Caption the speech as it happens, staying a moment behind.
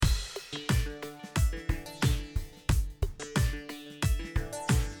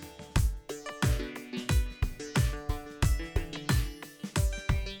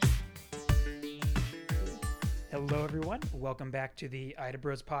Hello, everyone. Welcome back to the Ida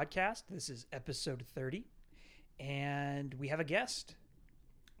Bros podcast. This is episode 30, and we have a guest,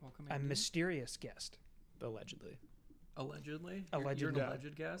 Welcome, a Andy. mysterious guest. Allegedly. Allegedly? Allegedly. You're an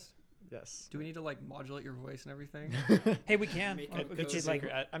alleged guest? Yes. Do we need to like modulate your voice and everything? Hey, we can. Make We it could code like,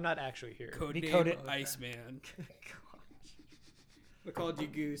 I'm not actually here. Decode it. Codename Iceman. I called you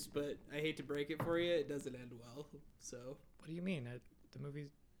Goose, but I hate to break it for you. It doesn't end well. So What do you mean? The movie,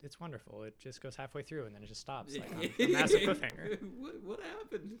 it's wonderful. It just goes halfway through and then it just stops. Like on a massive cliffhanger. What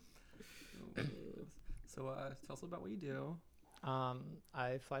happened? So tell us about what you do.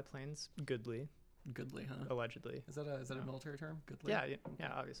 I fly planes goodly, Goodly, huh? allegedly. Is that a No. military term? Goodly? Yeah,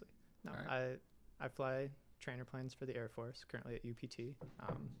 obviously. No, Alright. I fly trainer planes for the Air Force, currently at UPT.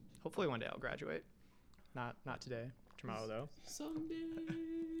 Hopefully one day I'll graduate. Not today. Tomorrow, though. Someday.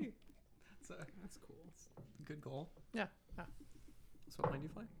 That's cool. a good goal. Yeah. So what plane do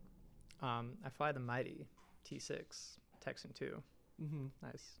you fly? I fly the mighty T6 Texan 2. Mm-hmm.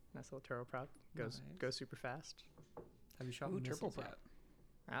 Nice little turboprop. Goes super fast. Have you shot Ooh, missiles turboprop.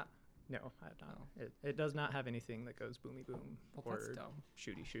 yet? No, I have not. Oh. It does not have anything that goes boomy boom Well, that's or dumb.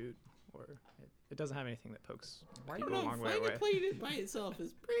 shooty shoot, or it doesn't have anything that pokes Why I people don't a know. long way Flying away. a plane by itself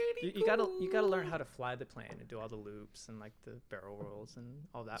is pretty You gotta learn how to fly the plane and do all the loops and like the barrel rolls and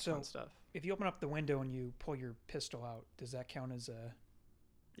all that So- fun stuff. if you open up the window and you pull your pistol out, does that count as a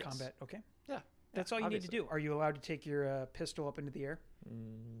Yes. combat? Okay. Yeah. That's all you obviously. need to do. Are you allowed to take your pistol up into the air?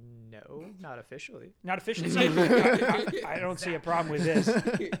 No, not officially. Not officially. So I don't see a problem with this.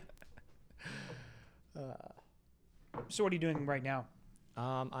 So what are you doing right now?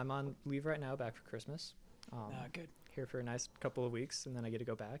 I'm on leave right now, back for Christmas. Good. Here for a nice couple of weeks, and then I get to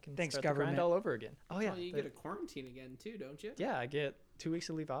go back and Thanks, start the grind government. all over again. Oh yeah, Well, you the- get a quarantine again too, don't you? yeah. I get 2 weeks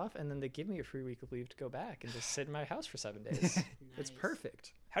of leave off, and then they give me a free week of leave to go back and just sit in my house for 7 days. It's Nice.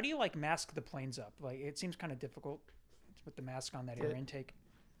 perfect. How do you like mask the planes up? Like it seems kind of difficult with the mask on that air Yeah. intake.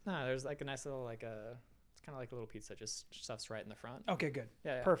 No, there's like a nice little it's kind of like a little piece that just stuffs right in the front. Okay, good.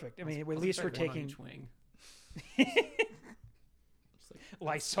 Yeah. Perfect. I mean, at least we're taking Each wing. Just like,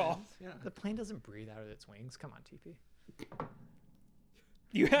 Lysol. Yeah. The plane doesn't breathe out of its wings. Come on, TP.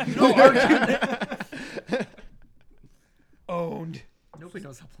 You have no argument. Owned. Nobody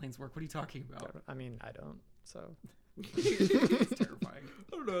knows how planes work. What are you talking about? I mean, I don't. So It's terrifying.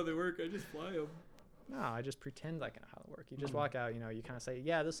 I don't know how they work. I just fly them. no, I just pretend like I know how to work. You just walk out. You kind of say,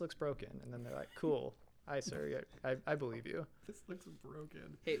 "Yeah, this looks broken," and then they're like, "Cool, aye, sir. Yeah, I believe you." This looks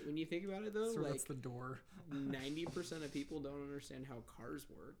broken. Hey, when you think about it though, Sir, like that's the door. 90% of people don't understand how cars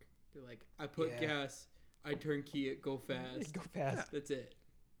work. They're like, I put Yeah. gas, I turn key it, go fast. Go fast. That's it.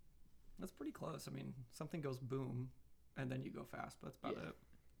 That's pretty close. I mean, something goes boom, and then you go fast. But that's about Yeah. it.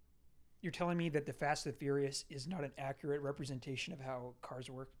 You're telling me that the Fast and the Furious is not an accurate representation of how cars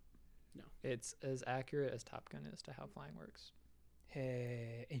work? It's as accurate as Top Gun is to how flying works.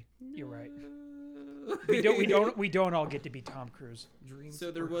 Hey, you're right. No. We don't all get to be Tom Cruise. Dreams. So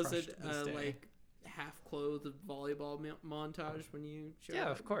there were wasn't crushed this day. like half-clothed volleyball montage when you showed Yeah,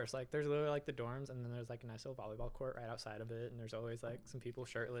 up? of course. Like there's literally like the dorms, and then there's like a nice little volleyball court right outside of it, and there's always like some people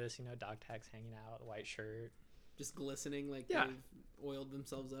shirtless, dog tags hanging out, white shirt. Just glistening like Yeah. they've oiled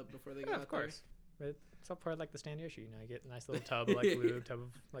themselves up before they Yeah, got of course. But it's all part of like the stand issue. You get a nice little tub of like lube, tub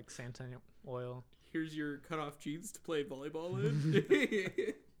of like Santan oil. there. Here's your cut-off jeans to play volleyball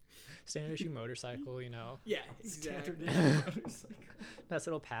in. Stand issue motorcycle. Yeah, Standard exactly. motorcycle. Nice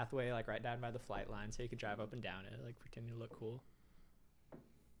little pathway like right down by the flight line, so you could drive up and down it, like pretending to look cool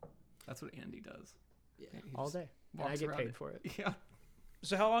That's what Andy does. Yeah. He all just day, and I walks get around paid it. for it. Yeah.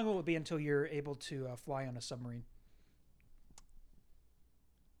 So how long will it be until you're able to fly on a submarine?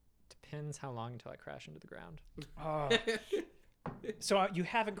 Depends how long until I crash into the ground. Oh, so you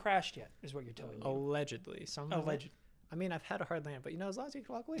haven't crashed yet, is what you're telling me. Allegedly, Alleged. I mean, I've had a hard land, but as long as you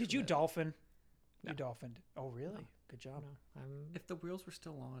can walk away. Did from you it, dolphin? No. You dolphined. Oh, really? Good job. I'm If the wheels were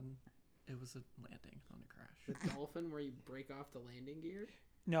still on, it was a landing, not a crash. The dolphin where you break off the landing gear.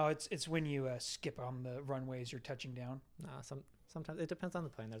 No, it's when you skip on the runways you're touching down. sometimes it depends on the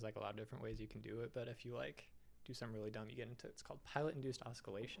plane. There's like a lot of different ways you can do it, but if you like do something really dumb, you get into it's called pilot-induced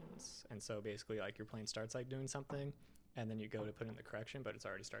oscillations. And so basically, like your plane starts like doing something, and then you go to put in the correction, but it's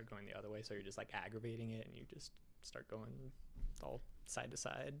already started going the other way. So you're just like aggravating it, and you just start going all side to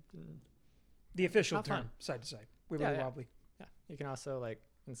side. And The official Not term, fun. side to side. Wibbly Yeah. wobbly. yeah, you can also like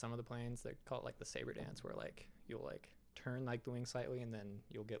in some of the planes they call it like the saber dance, where like you'll like turn like the wing slightly, and then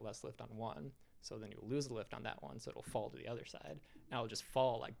you'll get less lift on one. So then you'll lose the lift on that one, so it'll fall to the other side. And it'll just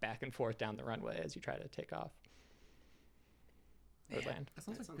fall like back and forth down the runway as you try to take off or Man. land. That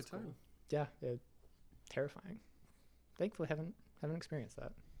sounds like a good time. Yeah, terrifying. Thankfully, haven't experienced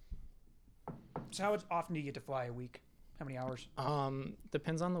that. So how often do you get to fly a week? How many hours?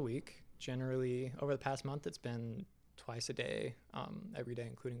 Depends on the week. Generally, over the past month, it's been twice a day, every day,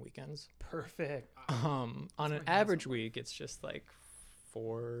 including weekends. Perfect. On an handsome. average week, it's just like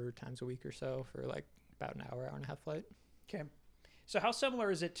 4 times a week or so for like about an hour and a half flight. Okay. So how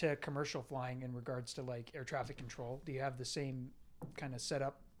similar is it to commercial flying in regards to like air traffic control? Do you have the same kind of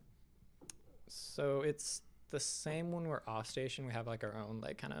setup? So it's the same when we're off station. We have like our own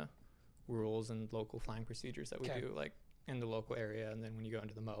like kind of rules and local flying procedures that we Okay. do like in the local area. And then when you go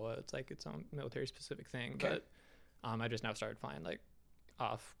into the MOA, it's like its own military specific thing. Okay. But I just now started flying like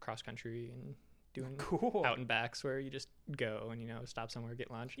off cross country and doing Cool. out and backs where you just go and, stop somewhere,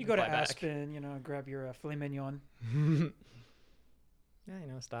 get lunch. You and go to fly back. Aspen, grab your filet mignon.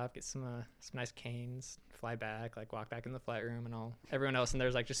 Yeah, stop, get some nice canes, fly back, like walk back in the flight room and all. Everyone else in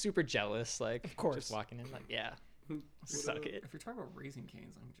there's like just super jealous, like Of course. just walking in like, yeah, suck it. If you're talking about Raising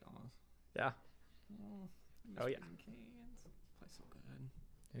Canes, I'm jealous. Yeah. Oh, I miss Oh, yeah. Raising Canes. Place so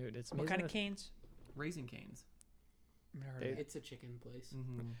good. Dude, it's What amazing kind of that- canes? Raising Canes. I've never heard They- of that. It's a chicken place.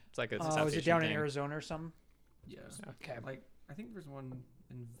 Mm-hmm. It's like a Oh, South is it Asian down in thing. Arizona or something? Yeah. Okay. Like I think there's one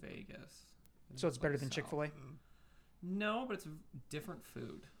in Vegas. I think So it's better like than south. Chick-fil-A? No, but it's different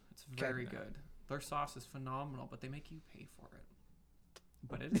food. It's Okay. very good. Their sauce is phenomenal, but they make you pay for it.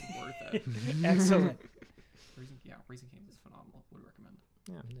 But it is worth it. Excellent. Raising Cane's is phenomenal. Would recommend.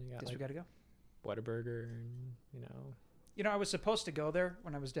 Yeah, and then you got Guess we like got to go. Whataburger and, I was supposed to go there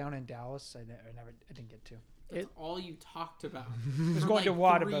when I was down in Dallas. I didn't get to. That's all you talked about. I was For going to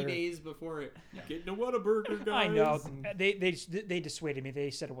like 3 Whataburger. days before it. Yeah. Getting a Whataburger, guys. I know. They dissuaded me.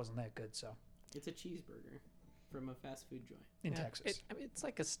 They said it wasn't that good. So It's a cheeseburger from a fast food joint. in yeah, Texas, it's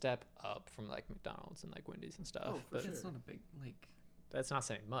like a step up from like McDonald's and like Wendy's and stuff. Oh, for but sure. It's not a big like. that's not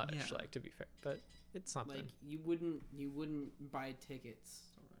saying much, Yeah. like to be fair, but it's something. Like you wouldn't buy tickets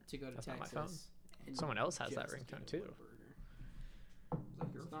to go to That's not my Texas. and Someone else has that just ringtone, get a too. Whataburger. Was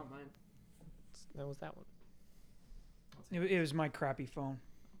that your It's not mine. That was that one. it was my crappy phone.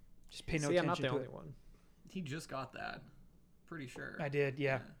 Just pay no See, I'm not attention the to only it. one. He just got that. Pretty sure. I did,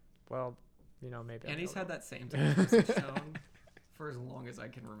 yeah. Well, maybe. And I'm he's the had only that same type of message tone for as long as I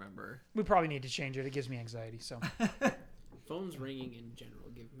can remember. We probably need to change it. It gives me anxiety. So Phones ringing in general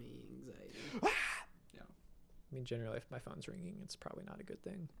give me anxiety. one. I mean, generally, if my phone's ringing, it's probably not a good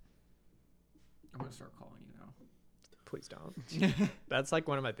thing. I'm gonna start calling you now. Please don't. That's like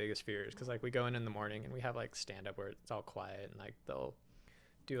one of my biggest fears because like we go in the morning and we have like stand up where it's all quiet and like they'll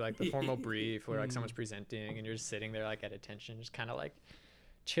do like the formal brief where like someone's presenting and you're just sitting there like at attention, just kind of like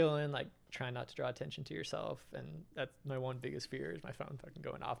chilling, like trying not to draw attention to yourself. And that's my one biggest fear is my phone fucking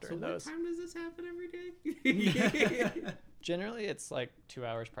going off So during what those. time does this happen every day? Generally, it's like 2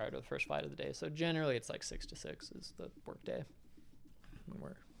 hours prior to the first flight of the day. So generally, it's like 6 to 6 is the work day when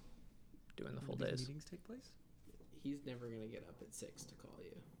we're doing the full When do these days. meetings take place? He's never gonna get up at 6 to call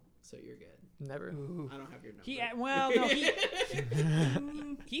you, so you're good. Never. Ooh. I don't have your number.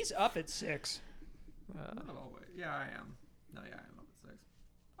 He's up at 6. Not always. Yeah, I am. No, yeah, I am up at 6.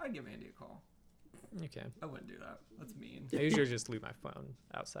 I'd give Andy a call. You can. I wouldn't do that. That's mean. I usually just leave my phone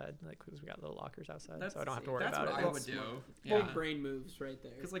outside, like because we got little lockers outside, so I don't have to worry That's about what it. I would It's- do. Big Yeah. brain moves right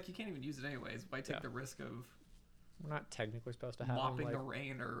there. Because like you can't even use it anyways. Why take Yeah. the risk of We're not technically supposed to have them, mopping like, the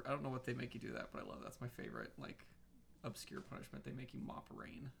rain, or I don't know what they make you do that, but I love that's my favorite like obscure punishment. They make you mop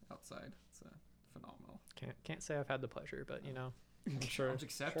rain outside. It's phenomenal. can't say I've had the pleasure, but I'm sure. Just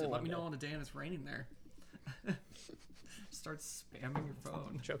accept sure it. Let one me know day. on a day and it's raining there. Start spamming your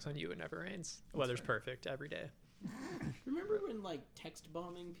phone. Joke's on you, it never rains. The weather's right. perfect every day. Remember when like text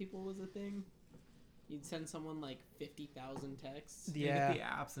bombing people was a thing? You'd send someone like 50,000 texts. You Yeah. get the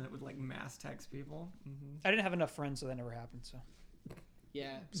apps and it would like mass text people. Mm-hmm. I didn't have enough friends, so that never happened. So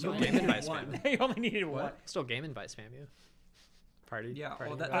Yeah. Still You game only invite needed one. spam. I only needed one. What? Still game invite spam you. Party. Yeah,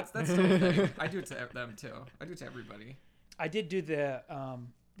 party well, invite. that's still a thing. I do it to them too. I do it to everybody. I did do the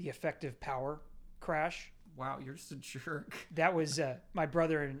effective power crash. Wow, you're just a jerk. That was my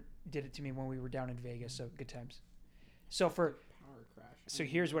brother did it to me when we were down in Vegas. So good times. So Power crash. so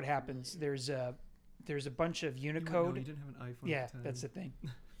here's what happens. There's a bunch of You Unicode. didn't have an iPhone. Yeah, at the time. that's the thing.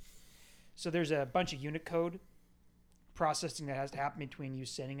 So there's a bunch of Unicode processing that has to happen between you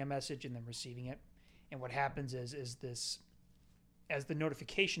sending a message and then receiving it. And what happens is this, as the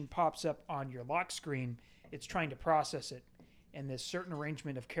notification pops up on your lock screen, it's trying to process it. And this certain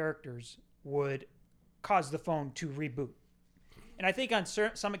arrangement of characters would cause the phone to reboot. And I think on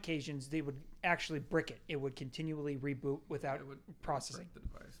some occasions they would actually brick it. It would continually reboot without It would processing. break the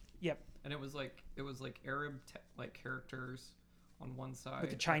device. Yep, And it was like Arab like characters on one side. with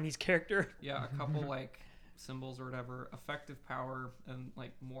the Chinese character. Yeah, a couple like symbols or whatever, effective power, and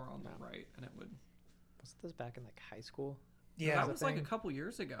like more on the right, and it would Was this back in like high school? Yeah, that a was like a thing. couple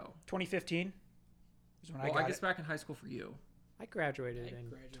years ago. 2015 is when Well, I got guess it. back in high school for you. I graduated I in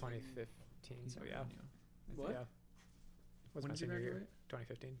graduated. 2015, so yeah. What? Yeah. Was When my did you senior year, graduate?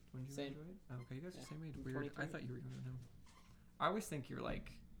 2015. When did you Same. graduate? Oh, okay, you guys are Yeah, the same age. I'm Weird. I 23. thought you were younger than him. I always think you're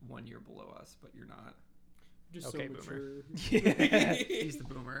like 1 year below us, but you're not. Just Okay, so boomer. mature. Yeah. He's the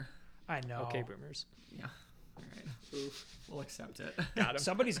boomer. I know. Okay, boomers. Yeah. All right. Oof. We'll accept it. Got him.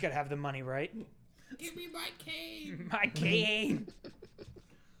 Somebody's got to have the money, right? Give me my cane. My cane.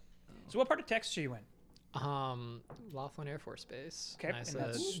 So, what part of Texas are you in? Laughlin Air Force Base. Okay, Nice, and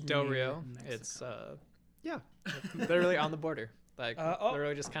that's Del near Rio. Mexico. It's yeah, literally on the border. Like oh.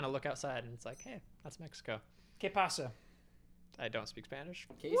 literally just kind of look outside and it's like, hey, that's Mexico. Que pasa? I don't speak Spanish.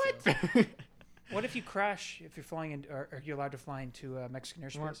 Queso. What if you crash if you're flying in, or are you allowed to fly into Mexican We're,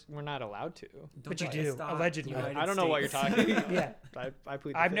 airspace? we're not allowed to. But you do, allegedly. I don't know what you're talking about. Yeah. I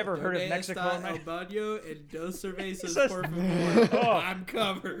plead the I've fifth. never heard of Donde Mexico. está in my- el baño en dos cervezas Says- por favor. Oh. I'm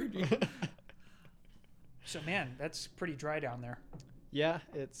covered. So, man, that's pretty dry down there. Yeah,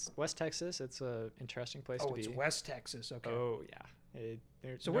 it's West Texas. It's a interesting place Oh, to be. it's West Texas. Okay. Oh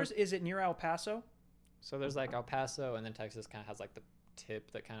yeah. So, is it near El Paso? So there's like El Paso, and then Texas kind of has like the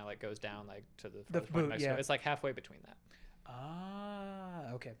tip that kind of like goes down like to the The farthest point of boot, Mexico. yeah. It's like halfway between that.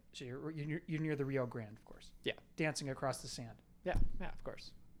 Ah, okay. So you're near the Rio Grande, of course. Yeah. Dancing across the sand. Yeah, of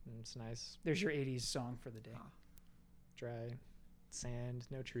course. And it's nice, There's your 80s song for the day. dry, sand,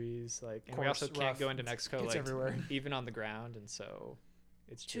 no trees. Like, and we Coarse, also can't rough. go into Mexico It's like everywhere. even on the ground, and so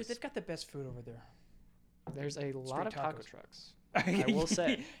it's Dude, just they've got the best food over there. there's a lot of taco tacos. trucks. I will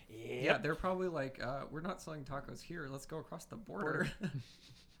say. Yeah, they're probably like, we're not selling tacos here. Let's go across the border.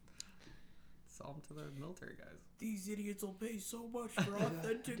 Sell them to the military guys. These idiots will pay so much for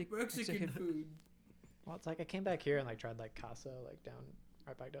authentic Mexican Mexican food. Well, it's like I came back here and like tried like Casa like down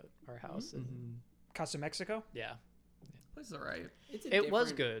right back to our house, and Casa Mexico? yeah, Place is alright. It's a it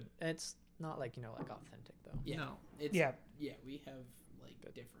was different- good. It's not like like authentic though. Yeah. No, It's, Yeah. Yeah, we have like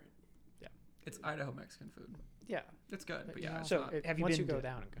different. it's Idaho Mexican food. Yeah. It's good, but you yeah, know, it's So, not. have you once been you go to-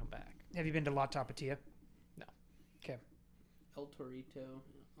 down and come back. Have you been to La Tapatia? El Torito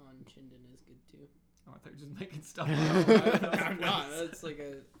on Chinden is good too. Oh, I thought you were just making stuff I'm not. It's like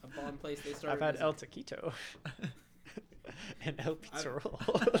a bomb place they started. I've had as El Taquito and El Pizza Roll.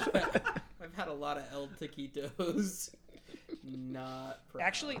 I've had a lot of El Taquitos. Not proud.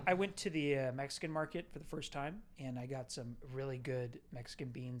 Actually, I went to the Mexican market for the first time, and I got some really good Mexican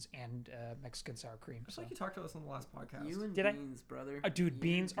beans and Mexican sour cream. It's So. like you talked to us on the last podcast. You and Did I? beans, brother. Dude, You and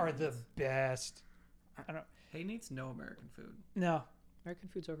beans are the beans. best. I don't. Hayden eats no American food. No. American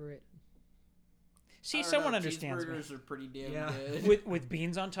food's overrated. See, I don't someone know, understands me. Cheeseburgers are pretty damn Yeah. good. With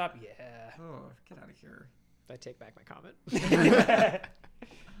beans on top, yeah. Oh, get out of here. I take back my comment.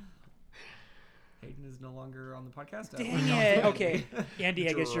 Hayden is no longer on the podcast. Dang it. Okay, Andy,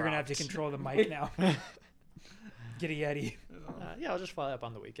 I guess you're gonna have to control the mic now. Get a Yeti. Yeah, I'll just fly up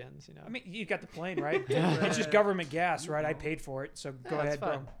on the weekends. You know. I mean, you got the plane, right? It's just government gas, right? I paid for it, so go Yeah, ahead, that's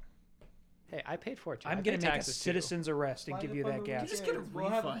fine. bro. Hey, I paid for it too. I'm I gonna pay make a taxes, too. citizen's arrest and Fly give up you on that the gas. Just get a weekends. We'll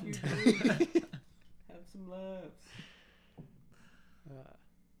have a few refund. drinks. Have some laughs.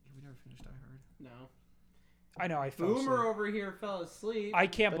 We never finished Die Hard. No. I know. I fell Boomer asleep. over here fell asleep. I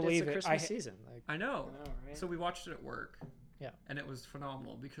can't But believe it's a it. Christmas season. Like, I know. I know, right? So we watched it at work. Yeah. And it was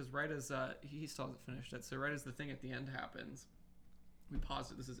phenomenal because right as he still hasn't finished it, so right as the thing at the end happens, we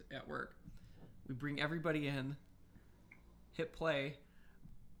pause it. This is at work. We bring everybody in, hit play.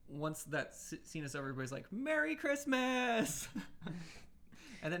 Once that scene is over, everybody's like, "Merry Christmas!"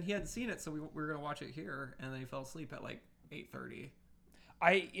 And then he hadn't seen it, so we were gonna watch it here, and then he fell asleep at like 8:30,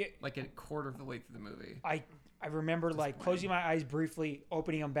 like a quarter of the way through the movie. I remember like Disappointing. closing my eyes briefly,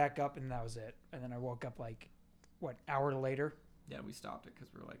 opening them back up, and that was it. And then I woke up like, what, hour later? Yeah, we stopped it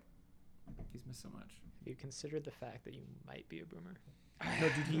because we were like, "He's missed so much." have you considered the fact that you might be a boomer? No,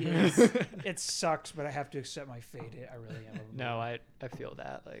 dude, he is. It sucks, but I have to accept my fate. I really am. A No, I feel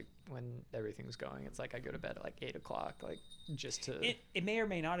that like when everything's going, it's like I go to bed at like 8 o'clock, like just to. It may or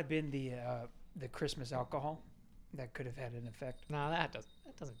may not have been the Christmas alcohol that could have had an effect. No, that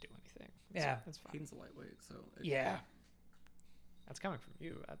doesn't do anything. Yeah. that's fine. Hayden's a lightweight, so Yeah. That's coming from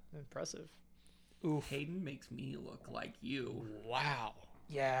you. That's impressive. Oof. Hayden makes me look like you. Wow.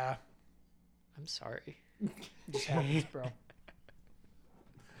 Yeah. I'm sorry. It just happens, bro.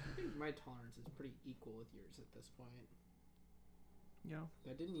 I think my tolerance is pretty equal with yours at this point. Yeah,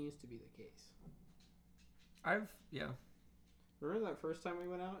 That didn't used to be the case. yeah, Remember that first time we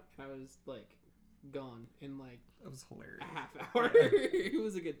went out? I was like gone in like it was hilarious. a half hour. It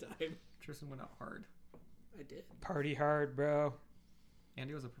was a good time. Tristan went out hard. I did. Party hard, bro.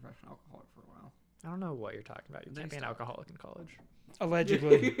 Andy was a professional alcoholic for a while. I don't know what you're talking about. You Then can't he be an stopped. alcoholic in college.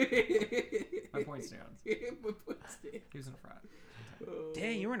 Allegedly. My point stands. My point stands. He was in a frat.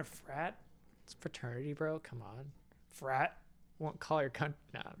 Dang, you were in a frat? It's fraternity, bro. Come on. Frat? Won't call your country.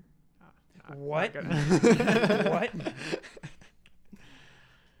 Nah. What? What?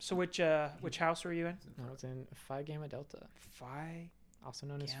 So which house were you in? No, it's in Phi Gamma Delta, Phi also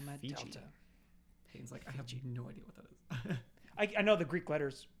known as Gamma Fiji. Delta. Hayden's like, I have no idea what that is. I know the Greek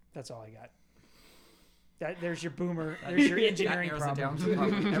letters. That's all I got. There's your boomer. There's your engineering that narrows it down problem.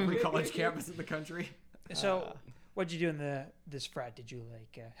 to probably every college campus in the country. So, what'd you do in this frat? Did you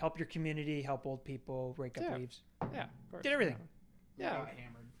like help your community, help old people, rake up Yeah. leaves? Yeah, of course. Did everything. Yeah, Got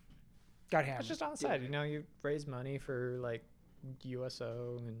hammered. Got hammered. it's just on the side. You know, you raise money for like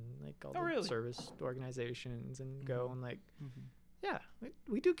USO and like all Oh, the really? service organizations and go and like, Mhm. yeah,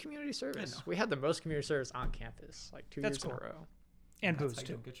 we do community service. know. We had the most community service on campus, like 2 That's years in cool. a row. and That's booze how you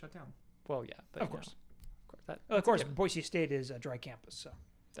too. don't get shut down. Well, yeah, but Of you know, course. of course, that, Of that's a course, given. Boise State is a dry campus, so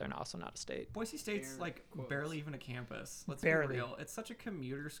They're also not a state. Boise State's Air like quotes. barely even a campus. Let's Barely. be real. It's such a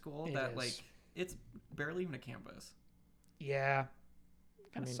commuter school It that is. like it's barely even a campus. yeah,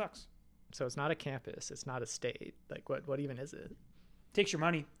 kind of mean, sucks. So it's not a campus. It's not a state. Like what even is it? Takes your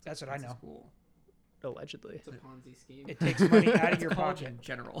money. That's what I It's a know. School. Allegedly. It's a Ponzi scheme. It takes money out of It's your college pocket. in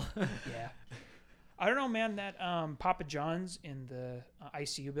general. Yeah. I don't know, man. That Papa John's in the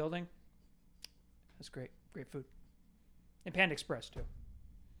ICU building. That's great. Great food. And Panda Express too.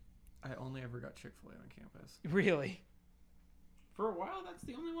 I only ever got Chick-fil-A on campus. Really. For a while, that's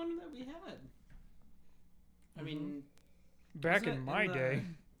the only one that we had. I mean, Back Wasn't in it my the- day.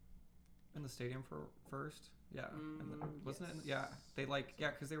 In the stadium for first, yeah. Wasn't it? yes. Yeah, they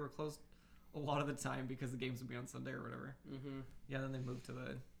because they were closed a lot of the time because the games would be on Sunday or whatever. mm-hmm. Yeah, then they moved to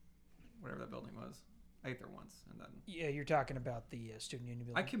the whatever that building was. I ate there once, and then Yeah, you're talking about the student union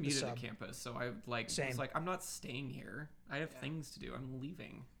building. I commuted the to sub. campus, so I like Same. was like, I'm not staying here. I have Yeah. things to do. I'm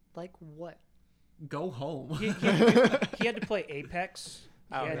leaving. Like what? Go home. He had to play Apex.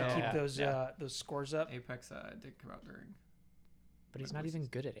 He Oh, had to no. keep Yeah. those scores up. Apex did come out during. But he's not even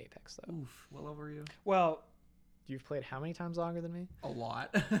good at Apex though. Oof, what level were you? Well, You've played how many times longer than me? A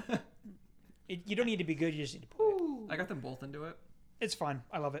lot. you don't need to be good. You just need to play it. I got them both into it. It's fun.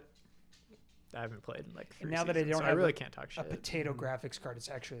 I love it. I haven't played in like 3 now that I seasons, don't so have I really a- can't talk A shit. potato graphics card. It's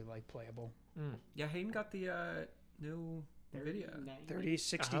actually like playable. Mm. Yeah, Hayden got the new Nvidia.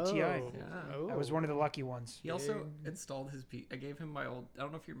 3060 Oh. Ti. Yeah. Oh. I was one of the lucky ones. He also Big. installed his I gave him my old. I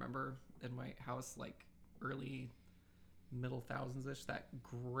don't know if you remember in my house, like early, middle thousands ish, that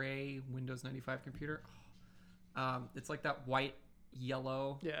gray Windows 95 computer. It's like that white,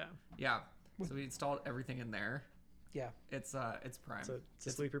 yellow. Yeah. Yeah. So we installed everything in there. Yeah, It's prime. It's a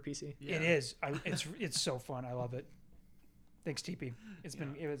sleeper PC. Yeah. it is. It's so fun. I love it. Thanks, TP.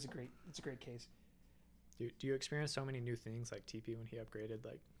 It was a great case. Do you experience so many new things like TP when he upgraded?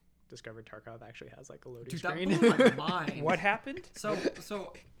 Like, discovered Tarkov actually has like a loading Dude, that screen. blew my mind. What happened? So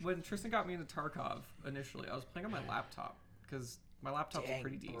when Tristan got me into Tarkov initially, I was playing on my laptop because my laptop's Dang,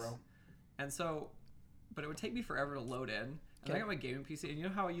 pretty decent. bro. And so, but it would take me forever to load in. And Okay. I got my gaming PC, and you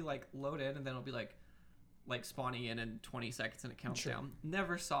know how you like load in and then it'll be like spawning in 20 seconds and it counts Sure. down.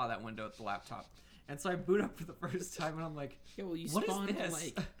 Never saw that window at the laptop. And so I boot up for the first time and I'm like, Yeah, well, you What is spawned this?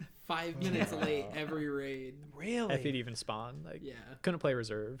 like 5 minutes late every raid. Really? If he'd even spawn, like, Yeah, couldn't play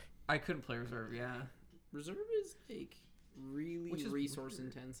reserve. I couldn't play reserve. Yeah. reserve is like really Which is resource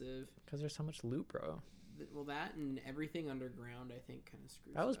weird. intensive. Because there's so much loot, bro. Well, that and everything underground, I think, kind of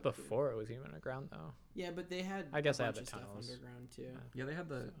screws. That was it up, too. before it was even underground, though. Yeah, but they had. I guess a they had bunch the of tunnels. stuff underground too. Yeah. Yeah, they had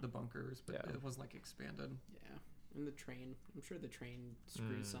the bunkers, but Yeah. it was like expanded. Yeah, and the train. I'm sure the train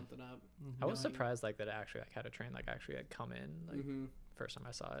screws something up. I was Knowing- surprised like that it actually like had a train like actually had come in like Mm-hmm. first time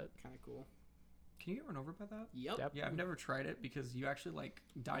I saw it. Kind of cool. Can you get run over by that? Yep. Yep. Yeah, I've never tried it because you actually like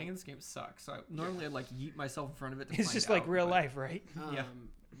dying in this game sucks. So normally I'd like yeet myself in front of it. To It's find just like out, real but- life, right? Yeah.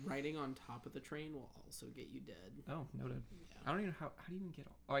 Riding on top of the train will also get you dead. Oh, noted. Yeah. I don't even know how do you even get?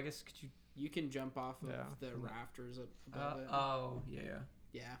 Oh, I guess could you? You can jump off of Yeah. the rafters above it. Oh, yeah.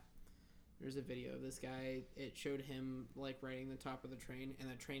 Yeah. There's a video of this guy. It showed him like riding the top of the train,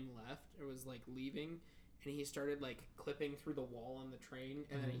 and the train left. It was like leaving, and he started like clipping through the wall on the train,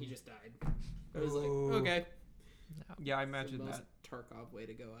 and then he just died. It was Ooh. like, okay. Yeah, I It's the imagine most that Tarkov way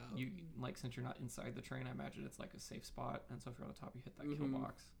to go out. you like since you're not inside the train, I imagine it's like a safe spot, and so if you're on the top, you hit that kill Mhm.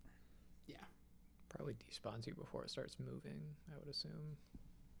 box. Probably despawns you before it starts moving, I would assume.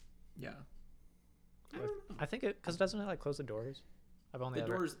 Yeah. I don't know. I think it because doesn't it like close the doors? I've only The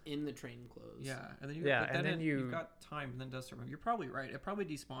ever doors in the train close. Yeah, and then you Yeah, but and then you've you- got time, and then it does start moving. You're probably right. It probably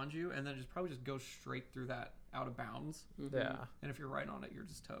despawns you, and then just probably just goes straight through that out of bounds. Mhm. yeah. And if you're right on it, you're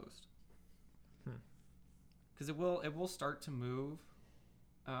just toast. because it will start to move,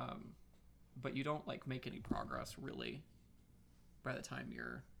 but you don't like make any progress really by the time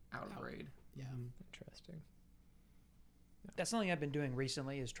you're out of raid. Yeah. Interesting. That's something I've been doing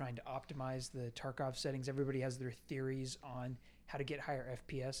recently is trying to optimize the Tarkov settings. Everybody has their theories on how to get higher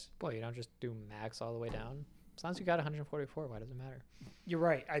FPS. Boy, you don't just do max all the way down. As long as you got 144, why does it matter? You're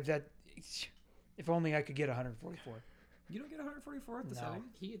right. If only I could get 144. You don't get 144 at the No. setting.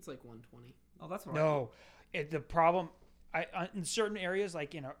 He gets like 120. Oh, that's what No, the problem, in certain areas,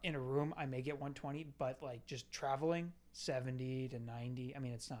 like in a room, I may get 120, but like just traveling 70 to 90. I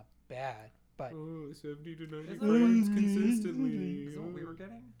mean, it's not bad, but Oh, 70 to 90 Isn't frames that consistently. Is that what we were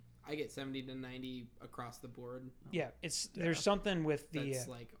getting? I get 70 to 90 across the board. yeah, there's something with the That's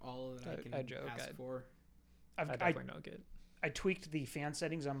like all that I can I joke, ask for. I I definitely don't get. I tweaked the fan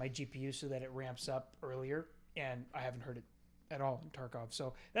settings on my GPU so that it ramps up earlier, and I haven't heard it at all in Tarkov.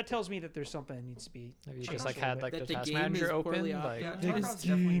 So that tells me that there's something that needs to be Have you changed just like a little had bit. like That the the task game manager is open? poorly Like, Yeah, This Tarkov's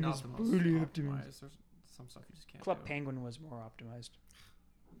definitely game not is the most poorly optimized. optimized. There's some stuff you just can't Club do. Penguin was more optimized.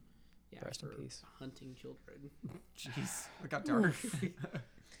 Yeah, Rest in for peace. hunting children. Jeez, it got dark.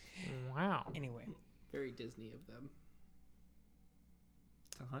 wow. Anyway, Very Disney of them.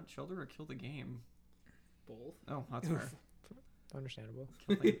 To hunt children or kill the game? Both. Oh, that's Oof. fair. Understandable.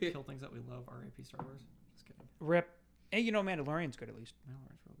 Kill things that we love. R.I.P. Star Wars. Just kidding. rip. Hey, Mandalorian's good at least.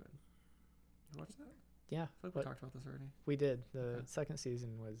 Mandalorian's real good. You watch that? Yeah, I feel like we but talked about this already. we did. The Okay. second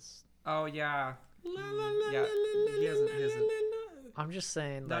season was. Oh yeah. La, Yeah, he hasn't. I'm just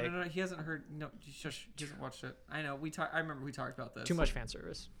saying, No, like, no, he hasn't heard. No, shush. He hasn't watched it. I know. I remember we talked about this. too much fan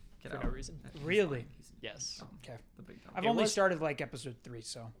service Get for out. no reason. He's Really? fine. He's Yes. dumb. Okay. The big dumb. I've It only was- started like episode 3,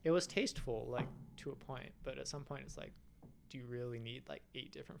 so It was tasteful, like to a point, but at some point it's like, do you really need like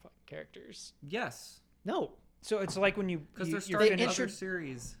 8 different fucking characters? Yes, No. so it's like when because you they're you're starting finished- another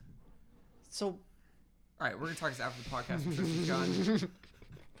series. So All right, we're gonna talk this after the podcast. Because he's gone.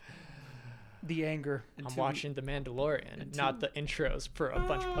 the anger. I'm watching The Mandalorian, and not two- the intros for a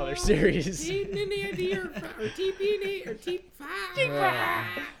bunch of other series. TP&A or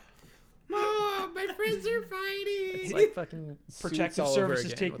T5. Oh, my friends are fighting. It's like fucking Protective Suits all over services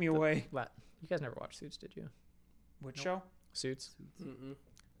again take with me the- away. You guys never watched Suits, did you? What Nope. show? Suits. Mm-mm.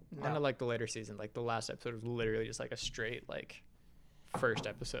 None No. of like the later season. Like the last episode was literally just like a straight like first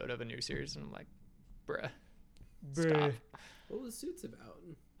episode of a new series, and I'm like, bruh, stop. What was Suits about?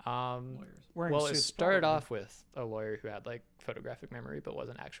 Lawyers. Wearing Well, it suits, started probably. off with a lawyer who had like photographic memory, but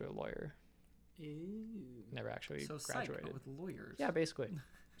wasn't actually a lawyer. Ew. Never actually So psych, graduated. but with lawyers. Yeah, basically.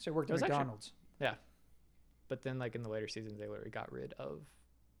 So it worked It at was actually- McDonald's. But then like in the later seasons, they literally got rid of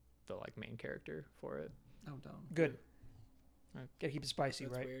the like main character for it. Oh, dumb. Good. Right. Gotta keep it spicy,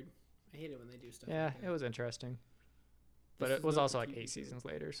 That's right? weird. I hate it when they do stuff. Yeah, like that. it was interesting. But This it is was not also the like TV 8 show. seasons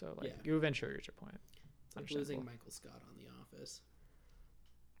later, so like Yeah. you eventually reach your point. It's like losing Understandable. Michael Scott on The Office.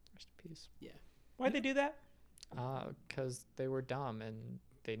 Rest in peace. Why'd they do that? Because they were dumb and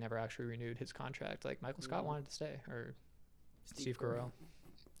they never actually renewed his contract. Like Michael Scott Mhm. wanted to stay, or Steve Carell.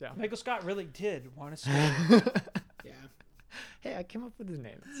 Yeah. Michael Scott really did want to stay. Yeah. Hey, I came up with his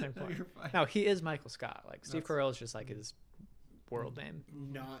name at the same No, point. you're fine. No, he is Michael Scott. Like Steve That's- Carell is just like his world name.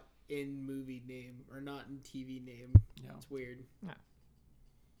 Not in movie name or not in TV name. Yeah. It's weird. Yeah.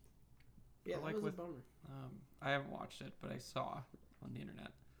 Yeah, But that like was with- a bummer. I haven't watched it, but I saw on the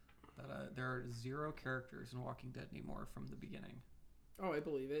internet that there are 0 characters in Walking Dead anymore from the beginning. Oh, I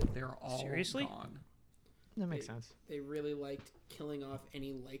believe it. They're all Seriously? gone. That makes It- sense. They really liked killing off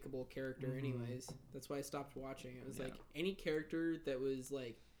any likable character, Mhm. anyways. That's why I stopped watching. It was Yeah. like any character that was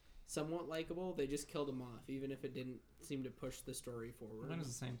like somewhat likable, they just killed them off, even if it didn't seem to push the story forward. Mine was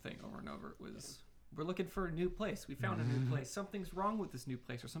the same thing over and over. It was, we're looking for a new place. We found a new place. Something's wrong with this new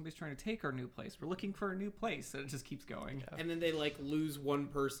place, or somebody's trying to take our new place. We're looking for a new place, and it just keeps going. Yeah. And then they like lose one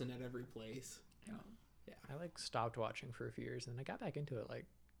person at every place. You know? I like stopped watching for a few years, and I got back into it like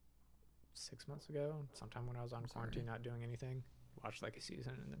 6 months ago. Sometime when I was on Sorry. quarantine, not doing anything. Watched like a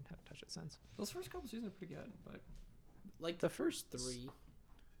season and then haven't touched it since. Those first couple seasons are pretty good, but Like The the first first- 3.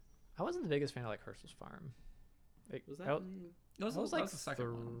 I wasn't the biggest fan of like Herschel's Farm. Like, Was that? that, it was, that was that like was the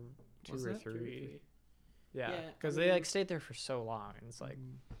second one. 2 Was or it? 3. Yeah, Yeah, because I they mean- like stayed there for so long, and it's like,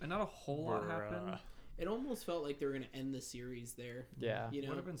 And not a whole lot happened. bruh. It almost felt like they were gonna end the series there. Yeah. You know,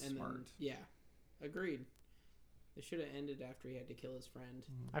 Would've been and then- smart. yeah, agreed. They should have ended after he had to kill his friend.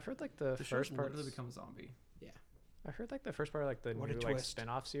 I've heard like the The show's first part. literally become a zombie. I heard like the first part of like the What a new like twist.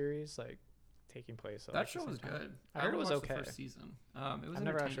 spin-off series like taking place. at, That like, the show same was time. good. I heard it only was watched okay. The first season. It was I've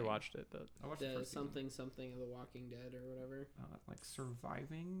never actually entertaining. watched it, but I watched the The first season. something of The Walking Dead or whatever. Like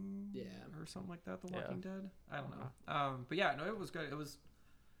surviving, Yeah. or something like that. The Yeah. Walking Dead. I don't know. But yeah, no, it was good. It was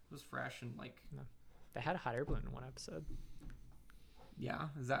fresh and like No. They had a hot air balloon in one episode. Yeah,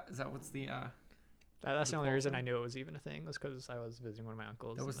 is that what's the That's the The only fall reason one? I knew it was even a thing was because I was visiting one of my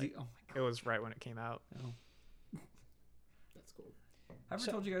uncles. that was and, the oh my it god. was right when it came out. No. That's cool. Have I ever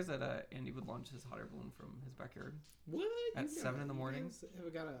So- told you guys that Andy would launch his hot air balloon from his backyard? What? At You 7 in the you morning? guys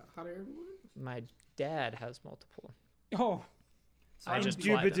Have got a hot air balloon? My dad has multiple. Oh, So I would just be-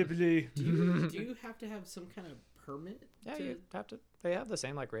 fly them. indubitably. Do you have to have some kind of permit? Yeah, to, you have to. They have the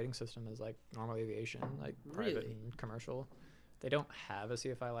same like rating system as like normal aviation, like private Really? and commercial. They don't have a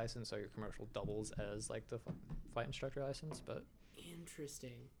CFI license, so your commercial doubles as like the flight instructor license, but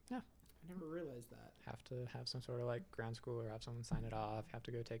Interesting. Yeah. I never realized that. have to have some sort of like ground school or have someone sign it off. You have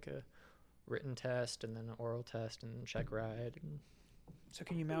to go take a written test and then an oral test and check ride. And, So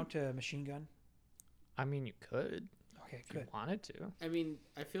can you mount a machine gun? I mean, you could Okay, if you good. wanted to. I mean,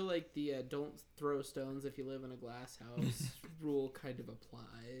 I feel like the don't throw stones if you live in a glass house rule kind of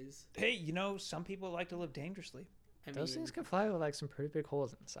applies. Hey, you know, some people like to live dangerously. I Those mean, things can fly with like some pretty big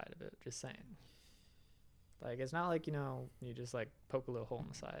holes in the side of it. Just saying. Like it's not like you just like poke a little hole in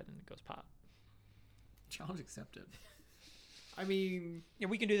the side and it goes pop. Challenge accepted. I mean, Yeah,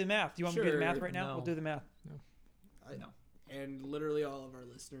 we can do the math. Do you want me to do the math Sure, right now? no. We'll do the math. I- No. and literally all of our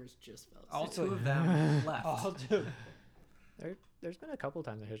listeners just fell All asleep. two of them left. I'll do. There's been a couple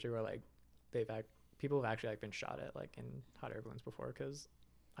times in history where like people have actually like been shot at like in hot air balloons before because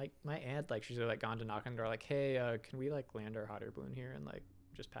like my aunt like she's like gone to knock on the door like hey can we like land our hot air balloon here and like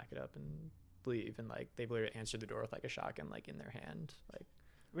just pack it up and leave and like they've literally answered the door with like a shotgun like in their hand. Like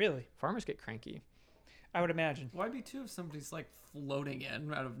Really? farmers get cranky. I would imagine. Why be too if somebody's like floating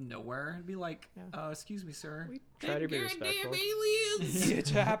in out of nowhere? It'd be like, Yeah. excuse me, sir. We try to be respectful. aliens! It's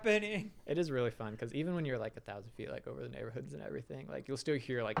happening. It is really fun because even when you're like 1,000 feet like over the neighborhoods and everything, like you'll still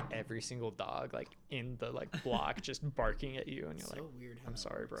hear like every single dog like in the like block just barking at you, and you're So like, weird. How "I'm that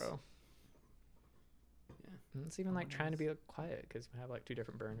sorry, works. bro." Yeah. And it's even Oh, like trying to nice. be like, quiet because we have like two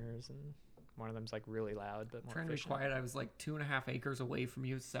different burners and one of them's like really loud but more Trying to be efficient. quiet. I was like 2.5 acres away from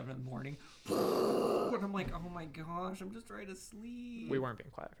you at 7 in the morning. And I'm like, oh my gosh, I'm just trying to sleep. We weren't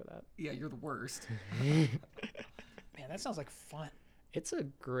being quiet for that. Yeah, you're the worst. Man, that sounds like fun. It's a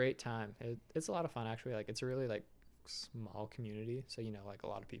great time. It's a lot of fun actually. Like it's a really like small community, so like a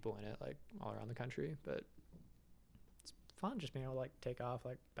lot of people in it like all around the country, but it's fun just being able to like take off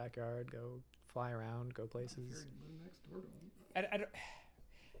like backyard, go fly around, go places. Next door to me. I don't,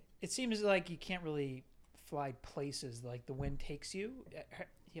 it seems like you can't really fly places like the wind takes you.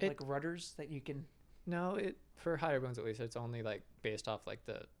 You have like rudders that you can. No, for higher balloons at least, it's only like based off like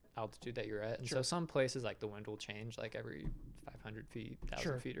the altitude that you're at, and Sure. so some places like the wind will change like every 500 feet, 1,000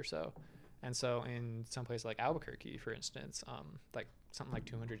 Sure. feet or so, and so in some places like Albuquerque, for instance, like something like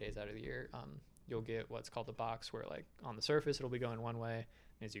 200 days out of the year, you'll get what's called the box, where like on the surface it'll be going one way,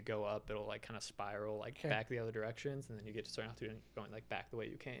 and as you go up, it'll like kind of spiral like Okay. back the other directions, and then you get to certain altitude and you're going like back the way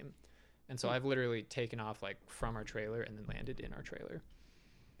you came, and so I've literally taken off like from our trailer and then landed in our trailer.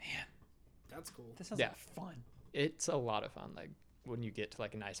 Man, That's cool. that sounds Yeah. like fun. It's a lot of fun, like when you get to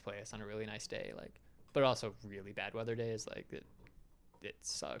like a nice place on a really nice day, like, but also really bad weather days, like it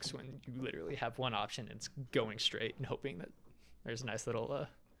sucks when you literally have one option and it's going straight and hoping that there's a nice little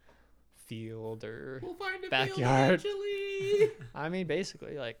field or We'll find a backyard. field eventually. I mean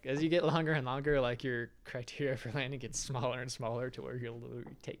basically like as you get longer and longer, like your criteria for landing gets smaller and smaller to where you'll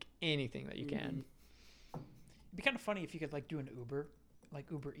literally take anything that you can. It'd be kind of funny if you could like do an Uber, like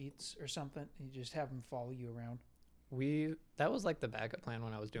Uber Eats or something, and you just have them follow you around. That was like the backup plan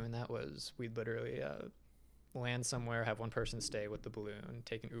when I was doing that was we'd literally land somewhere, have one person stay with the balloon,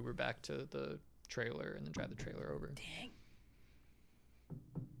 take an Uber back to the trailer, and then drive the trailer over. Dang.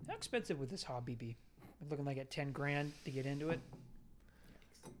 How expensive would this hobby be? We're looking like at 10 grand to get into it.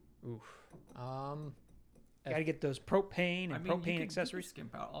 Oof. Got to get those propane and you propane could accessories.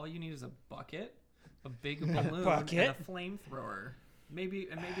 skimp out. All you need is a bucket, a big balloon, bucket? and a flamethrower. Maybe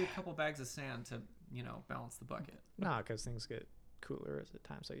a couple bags of sand to balance the bucket. No, because things get cooler as the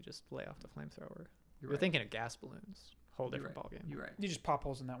time, so you just lay off the flamethrower. You're right. thinking of gas balloons. Whole You're different right. ballgame. You're right. You just pop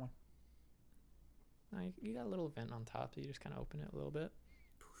holes in that one. No, you got a little vent on top, so you just kind of open it a little bit.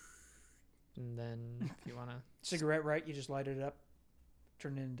 And then if you want to... Cigarette, right? You just light it up,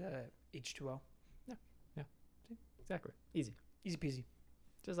 turn it into H2O. Exactly. Easy. Easy peasy.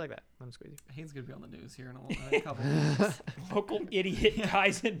 Just like that. Let me squeeze you. Haynes gonna be on the news here in a couple of weeks. Local idiot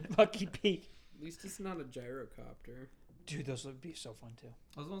guys in Lucky Peak. At least it's not a gyrocopter. Dude, those would be so fun too.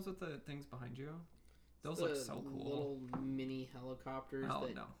 Those ones with the things behind you, those The look so cool. Little mini helicopters Oh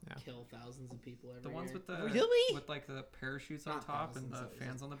that no, Yeah. kill thousands of people every the ones year. with the Really? with like the parachutes on Not top and the thousands,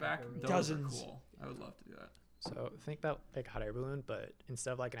 fans on the like back. half a Those Dozens. are cool. I would love to do that. So think about like a hot air balloon, but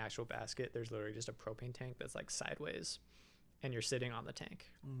instead of like an actual basket, there's literally just a propane tank that's like sideways, and you're sitting on the tank,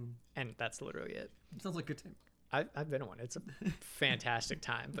 and that's literally it. Sounds like a good time. I've been in one. It's a fantastic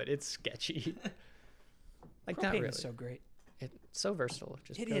time, but it's sketchy. Like Propane not really. is so great. It's so versatile.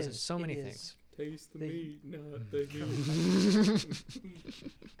 Just It goes in is, so it many is. things. Taste the They- meat, not the heat.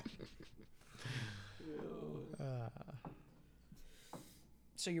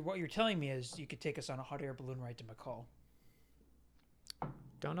 So what you're telling me is you could take us on a hot air balloon ride to McCall.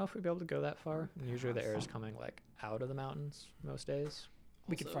 Don't know if we'd be able to go that far. And usually the air is coming like out of the mountains most days.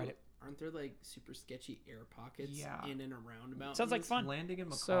 We could find it. Aren't there like super sketchy air pockets Yeah. in and around mountains? Sounds like fun. Landing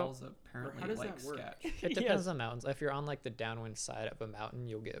in So- McCall's apparently How does like that work? sketch. It Yes. depends on mountains. If you're on like the downwind side of a mountain,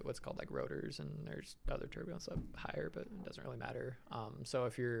 you'll get what's called like rotors, and there's other turbulence up higher, but it doesn't really matter. So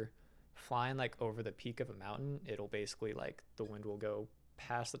if you're flying like over the peak of a mountain, it'll basically like the wind will go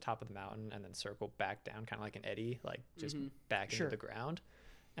past the top of the mountain and then circle back down, kind of like an eddy, like just back Sure. into the ground.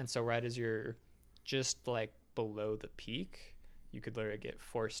 And so right as you're just like below the peak, you could literally get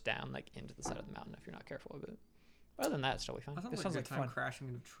forced down like into the side of the mountain if you're not careful of it. Other than that, it's totally fine. That sounds This like sounds a like good time fun. crashing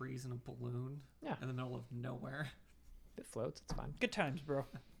into trees in a balloon Yeah, in the middle of nowhere. if it floats, it's fine. Good times, bro.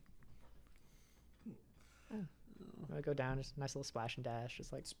 I go down, just a nice little splash and dash,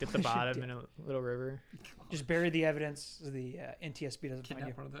 just like dip Splash the and bottom dip. in a little river. Just bury the evidence so the NTSB doesn't find you.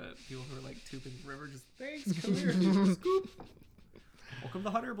 Kidnap one of the people who are like tubing the river. Just thanks, come here, scoop. Welcome to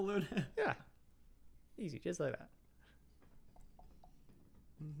the hot air balloon. Yeah, easy, just like that.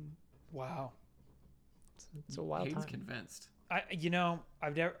 Wow. It's a wild Hayden's time. convinced.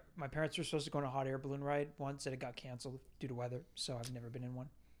 I've never. My parents were supposed to go on a hot air balloon ride once, and it got canceled due to weather. So I've never been in one.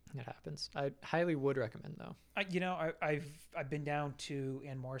 It happens. I highly would recommend though. I've been down to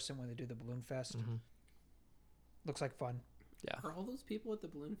Ann Morrison when they do the Balloon Fest. Looks like fun. Yeah, Are all those people at the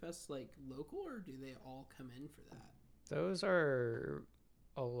Balloon Fest like local, or do they all come in for that? those are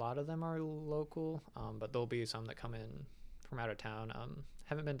a lot of them are local, but there'll be some that come in from out of town.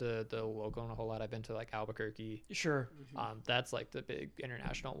 Haven't been to the local in a whole lot. I've been to like Albuquerque. Sure. That's like the big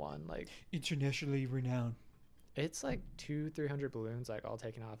international one. Like Internationally renowned. it's like 200-300 balloons like all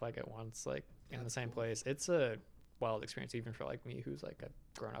taken off like at once, like in the That's same cool. place. It's a wild experience even for like me who's like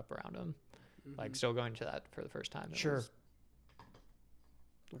a grown up around them. Like still going to that for the first time. It Sure. was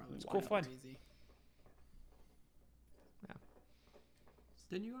Probably It's cool wild fun. crazy.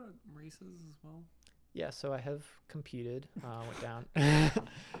 Didn't you go to races as well? Yeah, so I have competed. Went down.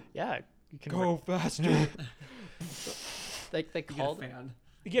 Yeah, you can. Go faster. They You get a called fan.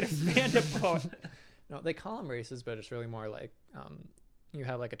 You get a fan to blow it. no, they call them races, but it's really more like you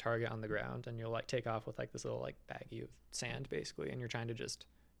have like a target on the ground, and you'll like take off with like this little like baggie of sand basically, and you're trying to just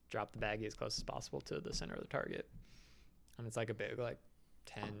drop the baggie as close as possible to the center of the target, and it's like a big like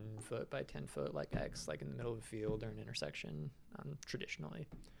 10 foot by 10 foot like X like in the middle of a field or an intersection traditionally.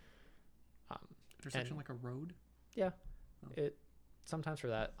 Intersection and- like a road It sometimes for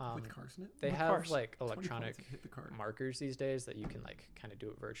that with cars in it. they With have cars. like 20 electronic points, hit the car. markers these days that you can like kind of do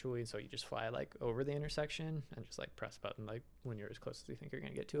it virtually, so you just fly like over the intersection and just like press a button like when you're as close as you think you're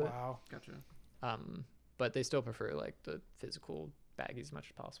gonna get to Wow. Gotcha. it. But they still prefer like the physical baggies as much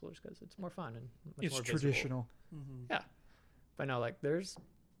as possible just because it's more fun and much It's more visible. traditional. Mm-hmm. But no, like there's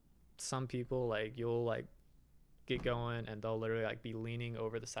some people like you'll like get going and they'll literally like be leaning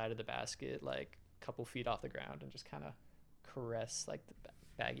over the side of the basket like a couple feet off the ground and just kind of caress like the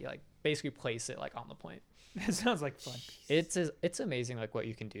baggie, like basically place it like on the point. That sounds like fun. It's amazing like what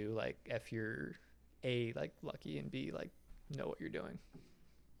you can do like if you're A, like lucky, and B, like know what you're doing.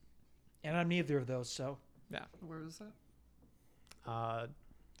 And I'm neither of those, so Where was that?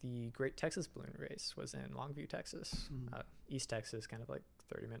 The Great Texas Balloon Race was in Longview, Texas. Mhm. East Texas, kind of like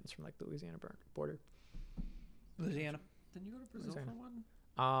 30 minutes from like the Louisiana border. Louisiana. Didn't you go to Brazil Louisiana. for one?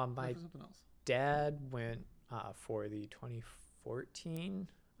 Or My for something else? dad went for the 2014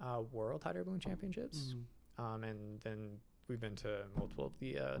 World Hot Air Balloon Championships. Mhm. And then we've been to multiple of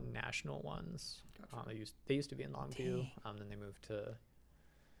the national ones. Gotcha. They used to be in Longview. Then they moved to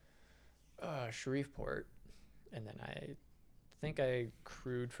Shreveport, and then I think I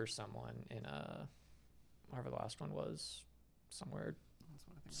crewed for someone in wherever the last one was, somewhere That's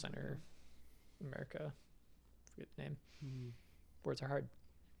what I think. Center America. Forget the name. Mhm. Words are hard.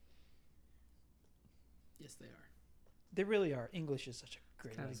 Yes, they are. They really are. English is such a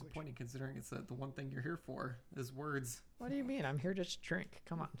great Kind of language. disappointing considering it's the one thing you're here for is words. What do you mean? I'm here to just drink.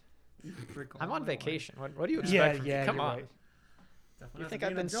 Come on. Drink all I'm on my wine. vacation. What do you Yeah, expect from me? Come you're on. right. Definitely You have think to be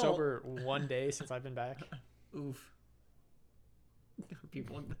I've an been adult. sober one day since I've been back? Oof.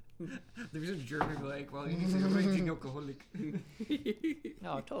 People, there's a German be like, well, you need to say everything's alcoholic.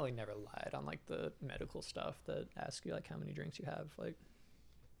 No, I've totally never lied on like the medical stuff that ask you like how many drinks you have like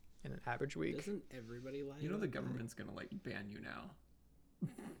in an average week. Doesn't everybody lie? You know about the that? government's gonna like ban you now.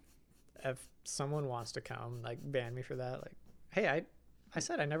 If someone wants to come like ban me for that, like, hey, I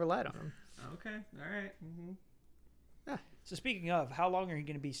said I never lied on them. Okay, all right. Mm-hmm. So speaking of, how long are you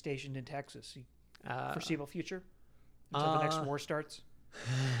going to be stationed in Texas? Foreseeable future until the next war starts.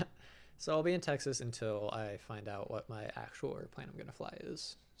 So I'll be in Texas until I find out what my actual airplane I'm going to fly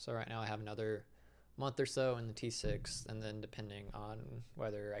is. So right now I have another month or so in the T6, and then depending on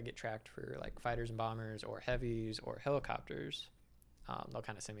whether I get tracked for like fighters and bombers or heavies or helicopters, they'll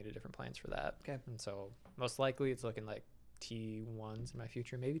kind of send me to different planes for that. Okay. And so most likely it's looking like T1s in my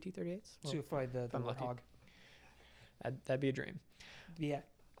future, maybe T38s. So you'll fly the I'm lucky. Warthog. That'd be a dream. Yeah.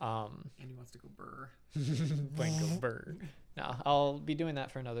 And he wants to go burr. Wango bird. No, I'll be doing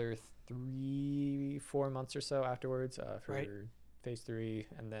that for another 3-4 months or so afterwards for Right. phase 3,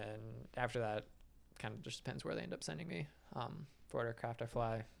 and then after that, kind of just depends where they end up sending me. For what aircraft I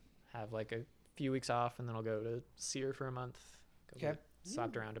fly, have like a few weeks off, and then I'll go to SEER for a month. Go Okay.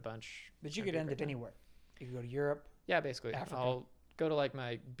 Stopped around a bunch. But you That'd could be a end great up time. anywhere. You could go to Europe. Yeah, basically. Africa. I'll go to like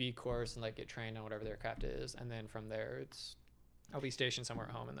my B course and like get trained on whatever the aircraft is, and then from there I'll be stationed somewhere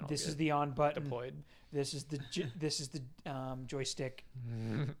at home, and then I'll This get is the on button. deployed. This is the joystick.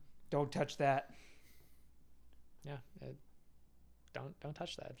 Don't touch that. Yeah. Don't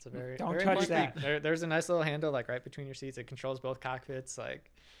touch that. It's a very Don't very touch important that. thing. There's a nice little handle like right between your seats. It controls both cockpits.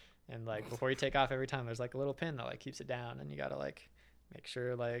 And before you take off every time, there's like a little pin that like keeps it down, and you gotta like make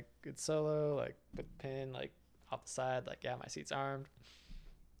sure like it's solo, like put the pin like off the side, like yeah, my seat's armed.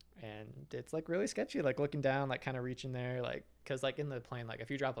 And it's like really sketchy, like looking down, like kind of reaching there, like because like in the plane, like if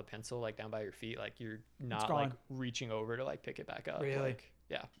you drop a pencil like down by your feet, like you're not like gone. reaching over to like pick it back up. Really? Like,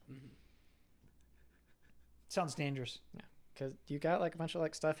 yeah. Sounds dangerous. Because you got like a bunch of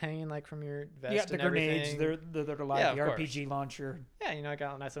like stuff hanging like from your vest. Yeah, the and grenades. everything. They're live. Yeah, the of course. RPG launcher. Yeah, I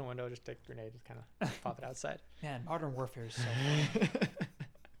got a nice little window, just take the grenade, just kind of pop it outside. Man, modern warfare is so.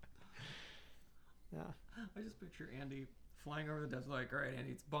 Yeah. I just picture Andy flying over the desert, like, all right,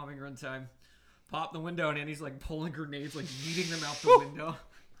 Andy, it's bombing run time. Pop the window, and Andy's like pulling grenades, like yeeting them out the window.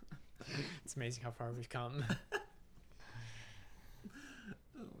 It's amazing how far we've come.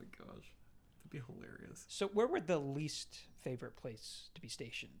 Oh my gosh, that'd be hilarious. So, where would the least favorite place to be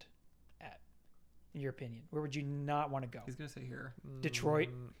stationed at, in your opinion? Where would you not want to go? He's gonna say here. Detroit?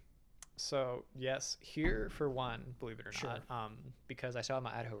 So yes, here for one, believe it or Sure. not, because I still have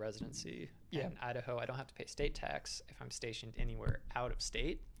my Idaho residency. Yeah. In Idaho, I don't have to pay state tax if I'm stationed anywhere out of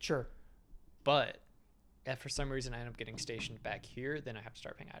state. Sure. But if for some reason I end up getting stationed back here, then I have to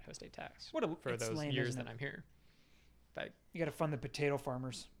start paying Idaho state tax What a for it's those lame, years isn't that it? I'm here. But You got to fund the potato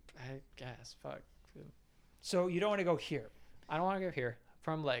farmers. I guess, fuck. So you don't want to go here. I don't want to go here.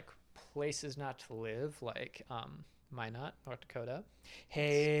 From like places not to live, like Minot, North Dakota.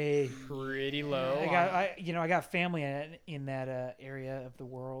 Hey, Pretty low. I got family in that area of the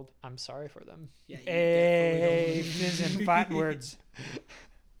world. I'm sorry for them. Yeah, you Hey, definitely fizz and fighting words.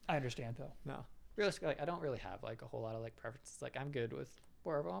 I understand though. No. Realistically, like, I don't really have like a whole lot of like preferences. Like I'm good with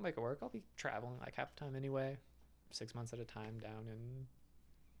wherever I'll make it work. I'll be traveling like half the time anyway. 6 months at a time down in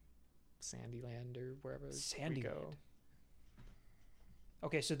Sandyland or wherever we Sandyland. go.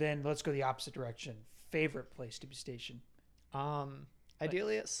 Okay, so then let's go the opposite direction. Favorite place to be stationed?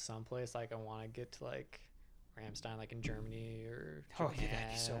 Ideally at some place like I want to get to like Ramstein, like in Germany or Oh, Japan yeah,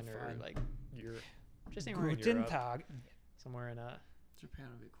 that'd be so or fun. like Europe. Just anywhere in Guten Europe. Tag. Somewhere in a Japan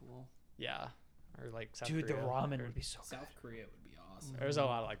would be cool. yeah, or like South Dude, the Korea. ramen or- would be so good. South Korea would be awesome. There's a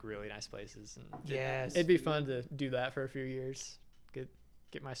lot of like really nice places, and Yes. it'd be fun to do that for a few years.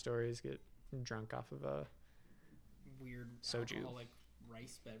 Get my stories, get drunk off of Weird Soju. alcoholic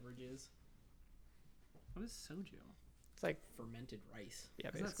rice beverages, What is soju? it's like fermented rice. yeah,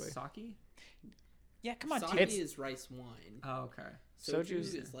 Is basically. that sake? Yeah, come on, Sake T. It's- is rice wine. Oh, okay. Soju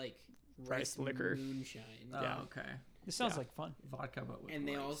Soju's is like rice rice liquor. moonshine. Oh, Yeah. okay. This sounds yeah. like fun. Vodka, but with And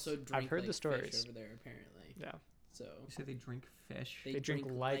they rice. also drink heard like the stories. fish over there apparently. Yeah, So You say they drink fish? they drink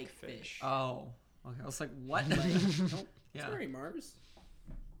like fish. Oh, okay. I was like, what? Like, Nope. Yeah. sorry, Mars.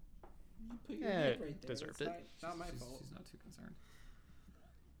 You put your Yeah, head right there. deserved It's it. Not my she's, fault. She's not too concerned.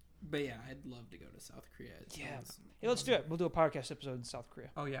 But yeah, I'd love to go to South Korea. It Yeah. sounds Hey, let's do it. We'll do a podcast episode in South Korea.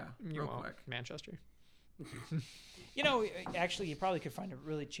 Oh yeah, You real won't. quick. Manchester. You know, actually, you probably could find a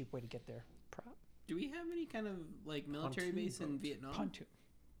really cheap way to get there. Do we have any kind of like military Pontoon base in boat. Vietnam? Pontoon.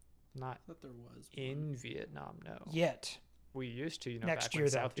 Not I thought there was. in Vietnam, no. Yet. We used to, Next back year,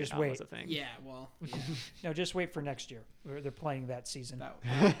 when though. South Just Vietnam wait. was a thing. Yeah, well, yeah. No, just wait for next year. They're playing that season. That,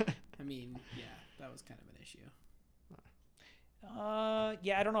 I mean, yeah, that was kind of an issue.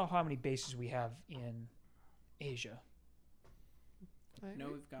 Yeah, I don't know how many bases we have in Asia. No,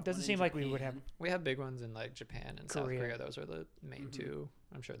 we've got. Doesn't one in seem like we would have. Japan. We have big ones in like Japan and South Korea. Korea. Those are the main Mhm. two.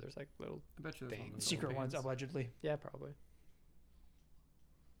 I'm sure there's like little, I bet you there's one in the Secret ones, Philippines. allegedly. yeah, probably.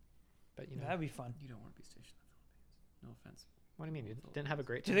 But That'd be fun. You don't want to be stationed in the Philippines. No offense. what do you mean? You didn't have a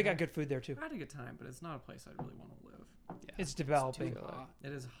great Do time? they there? got good food there too? I had a good time, but it's not a place I'd really want to live. Yeah. It's It's developing. too hot.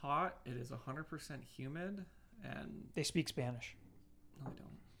 It is hot. It is 100% humid, and They speak Spanish. no, they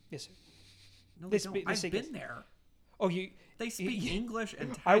don't. Yes. Sir. No, They they don't. speak- they I've speak- been there. Oh, you. They speak English and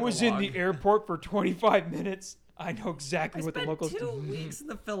Tagalog. I was in the airport for 25 minutes. I know exactly I what the spent locals 2 do. weeks in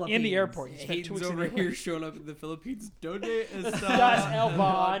the Philippines. In the airport. You spent 2 Hayden's weeks in over the here showing up in the Philippines. Donde está Das el el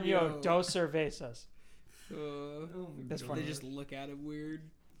baño dos cervezas. Oh my That's God. funny. They just look at him weird.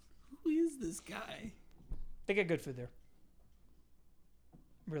 Who is this guy? They get good food there.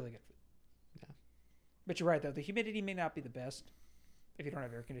 Really good food. Yeah. But you're right, though. The humidity may not be the best if you don't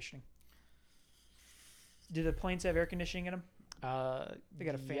have air conditioning. Do the planes have air conditioning in them? They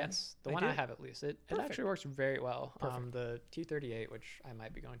got a fan? Yes, the They one do? I have at least. It Perfect. actually works very well. Perfect. The T-38, which I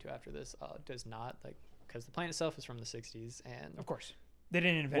might be going to after this, does not, like, because the plane itself is from the 60s, and Of course. They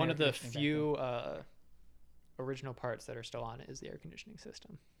didn't invent one air of the conditioning back few original parts that are still on it is the air conditioning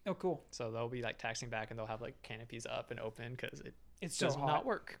system. then. Oh, cool. So they'll be like taxing back, and they'll have like canopies up and open because it It's so does hot. not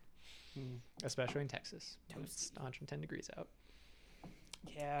work, Hmm. especially in Texas. When Toasty. it's 110 degrees out.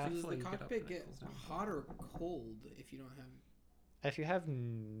 Yeah. So does Hopefully the you get up cockpit and it get cools down. hot or cold if you don't have? If you have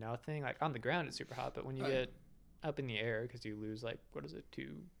nothing, like on the ground, it's super hot, but when you Oh, yeah. get up in the air, because you lose like, what is it,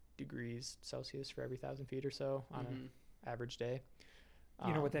 2 degrees Celsius for every 1,000 feet or so on Mhm. an average day.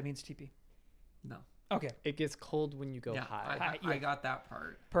 You know what Um, that means, TP? No. Okay. It gets cold when you go yeah, high. I got that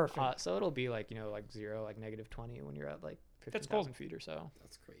part. Perfect. So it'll be like, like 0, like -20 when you're at like That's cold. 15,000 feet or so.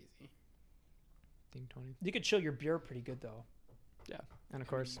 That's crazy. 15, 20. You could chill your beer pretty good, though. And of I mean,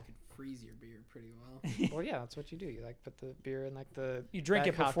 course, you could freeze your beer pretty well. well, yeah, that's what you do. You like put the beer in like the You drink that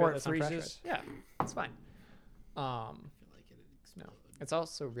it before cockpit it that's on pressurized. freezes. Yeah, it's fine. I feel like it'd explode. It's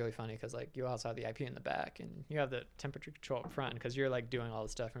also really funny because like you also have the IP in the back and you have the temperature control up front because you're like doing all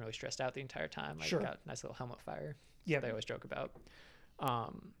this stuff and really stressed out the entire time. Like Sure. got a nice little helmet fire. Yeah. They always joke about.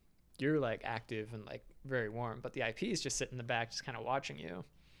 You're like active and like very warm, but the IPs just sit in the back, just kind of watching you.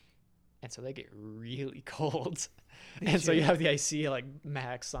 And so they get really cold. And so you have the IC like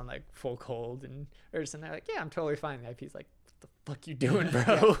max on like full cold and they're just in there like, yeah, I'm totally fine. The IP's like, what the fuck you doing,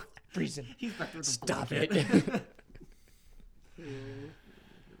 bro? Freezing. He's back there with the Stop blanket.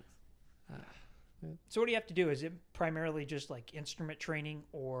 So what do you have to do? Is it primarily just like instrument training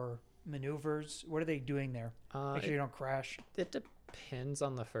or maneuvers? What are they doing there? Make sure you don't crash. It depends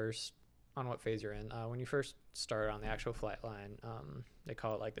on on what phase you're in. When you first start on the actual flight line, they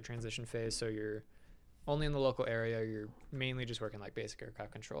call it like the transition phase. So you're only in the local area. You're mainly just working like basic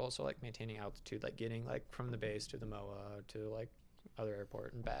aircraft control. So like maintaining altitude, like getting like from the base to the MOA to like other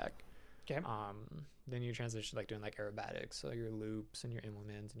airport and back. Okay. Then you transition like doing like aerobatics, so your loops and your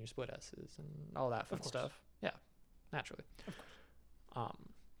Immelmans and your split S's and all that fun course. stuff. Yeah, naturally.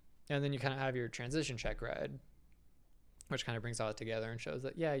 And then you kind of have your transition check ride, which kind of brings all it together and shows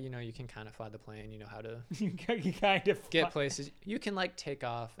that yeah, you can kind of fly the plane, you know how to You kind of get places. You can like take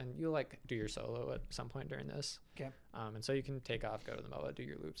off and you'll like do your solo at some point during this. Okay. And so you can take off, go to the MOA, do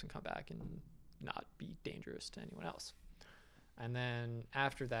your loops, and come back and not be dangerous to anyone else. And then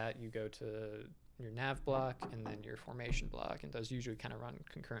after that, you go to your nav block and then your formation block, and those usually kind of run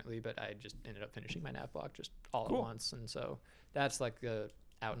concurrently. But I just ended up finishing my nav block just all Cool. at once, and so that's like the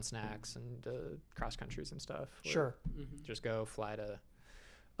out and snacks and cross countries and stuff. where Sure. Mm-hmm. just go fly to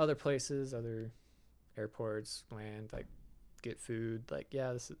other places, other airports, land, like get food. Like,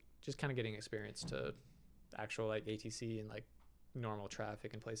 yeah, this is just kind of getting experience to actual like ATC and like normal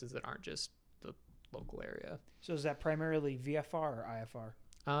traffic in places that aren't just the local area. So is that primarily VFR or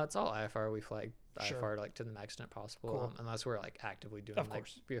IFR? It's all IFR. We fly Sure. IFR like to the max extent possible, Cool. unless we're like actively doing Of like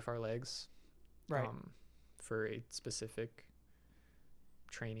course. VFR legs, Right. for a specific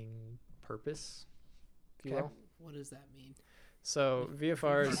training purpose, if you Okay. will. What does that mean? So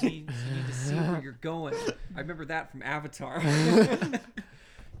VFRs. you need to see where you're going. I remember that from Avatar.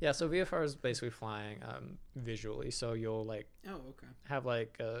 Yeah, so VFR is basically flying visually. So you'll like Oh, okay. have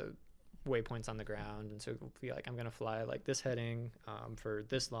like waypoints on the ground, and so it'll be like I'm gonna fly like this heading for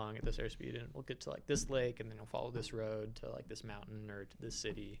this long at this airspeed, and we'll get to like this lake, and then you'll follow this road to like this mountain or to this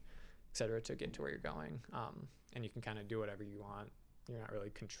city, etc., to get to where you're going. And you can kind of do whatever you want. You're not really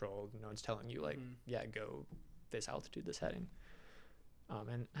controlled. No one's telling you like, Mhm. yeah, go this altitude, this heading.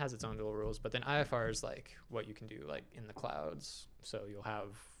 And has its own little rules. But then IFR is like what you can do like in the clouds. So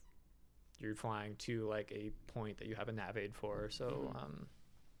you're flying to like a point that you have a nav aid for. So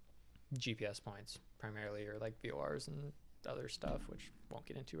GPS points primarily, or like VORs and other stuff, which won't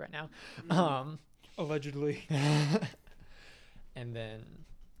get into right now. Allegedly. And then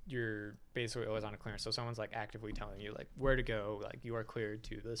you're basically always on a clearance. So someone's like actively telling you like where to go, like you are cleared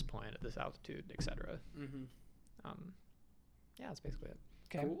to this point at this altitude, etc. Yeah, that's basically it.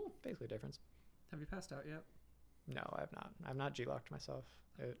 Okay. Cool. Basically a difference. Have you passed out yet? No, I have not. I've not G-locked myself.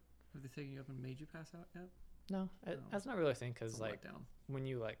 Have they taken you up and made you pass out yet? No, that's not really a thing, because It's a like letdown. when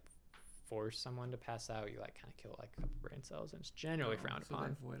you like force someone to pass out, you like kind of kill like a couple brain cells, and it's generally frowned so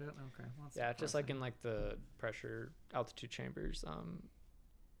upon. they avoid it? Okay. Well, that's Yeah, just like in depressing. like the pressure altitude chambers,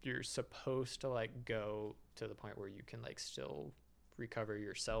 you're supposed to like go to the point where you can like still recover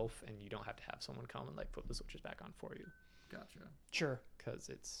yourself, and you don't have to have someone come and like flip the switches back on for you, Gotcha. Sure. because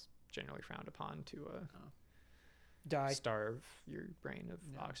it's generally frowned upon to Die. starve your brain of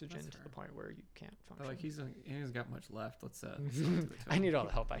Yeah, oxygen that's to the fair. point where you can't function. But like he hasn't got much left. Let's let's not do it to I him. need all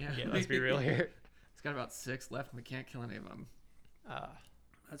the help I can Yeah. get. Let's be real here. He's got about 6 left, and we can't kill any of them.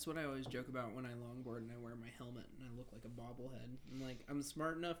 That's what I always joke about when I longboard and I wear my helmet and I look like a bobblehead. I'm like, I'm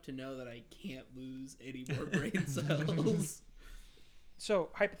smart enough to know that I can't lose any more brain cells. So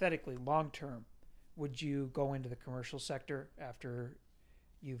hypothetically, long term, would you go into the commercial sector after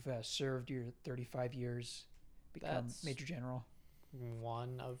you've served your 35 years, become That's- major general?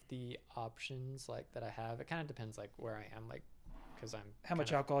 One of the options like that I have. It kind of depends like where I am, like because I'm How much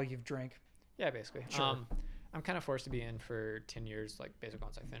kinda- alcohol you've drank? Yeah, basically. Sure. I'm kind of forced to be in for 10 years, like basically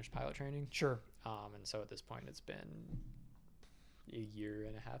once I finished pilot training. Sure. And so at this point, it's been a year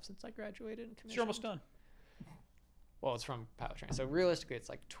and a half since I graduated and So commissioned. you're almost done. Well, it's from pilot training. So realistically, it's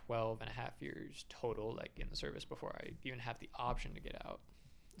like 12 and a half years total, like in the service before I even have the option to get out.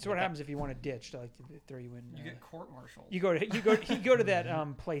 So what That- happens if you want to ditch? Like to throw you in? You get court-martialed. You go to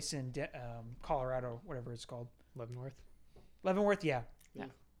that place in Colorado, whatever it's called, Leavenworth? Leavenworth. Yeah. Yeah.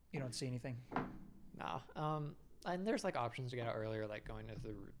 You don't see anything. No. And there's like options to get out earlier, like going to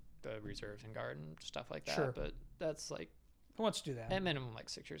the reserves and guard and stuff like that. Sure. But that's like Who wants to do that? at minimum like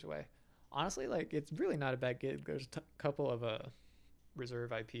 6 years away. Honestly, like it's really not a bad gig. There's a couple of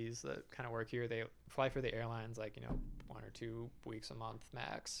reserve IPs that kind of work here. They fly for the airlines, like 1 or 2 weeks a month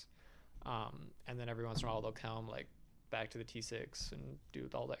max, and then every once in a while they'll come like back to the T6 and do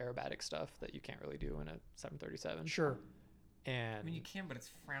all the aerobatic stuff that you can't really do in a 737. Sure. And I mean, you can, but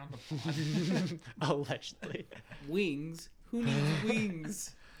it's frowned upon. allegedly. Wings? Who needs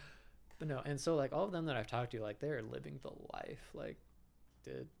wings? But no, and so like all of them that I've talked to, like they're living the life. Like,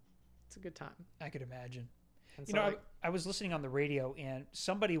 dude, it's a good time. I could imagine. And You so, know, like, I was listening on the radio, and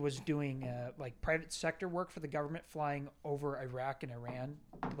somebody was doing like private sector work for the government, flying over Iraq and Iran,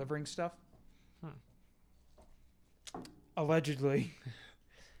 delivering stuff. Allegedly.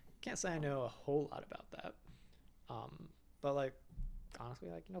 can't say I know a whole lot about that. But like honestly,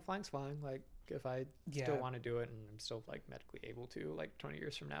 like flying's flying. Like if I still want to do it and I'm still like medically able to, like 20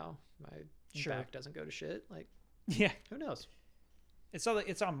 years from now, my Sure. back doesn't go to shit. Like Yeah, who knows? it's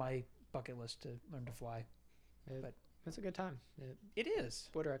on my bucket list to learn to fly. But- It's a good time. It is.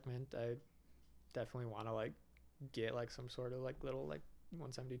 Would recommend. I definitely want to like get like some sort of like little like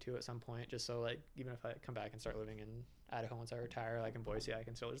 172 at some point, just so like even if I come back and start living in Idaho once I retire, like in Boise, I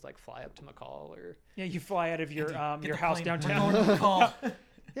can still just like fly up to McCall or Yeah, you fly out of your Get your the house plane. downtown. We're going to call.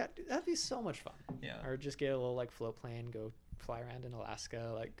 yeah, dude, that'd be so much fun. Yeah. Or just get a little like float plane, go fly around in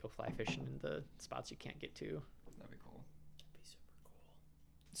Alaska, like go fly fishing in the spots you can't get to. That'd be cool. Be super cool.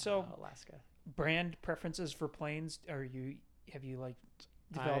 So, Alaska. brand preferences for planes? Have you like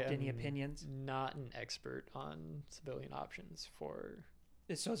developed I any am opinions? Not an expert on civilian options for.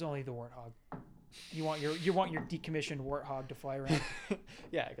 So it's only the Warthog. You want your decommissioned Warthog to fly around.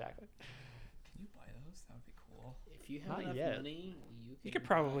 Yeah, exactly. Can you buy those? That would be cool. If you have Not enough yet. money, You could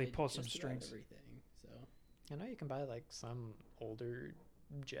probably buy pull just some about strings. Everything. So I know you can buy like some older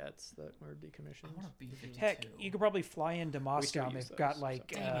jets that were decommissioned. I want a B-52. Heck, you could probably fly into Moscow. And use they've got those,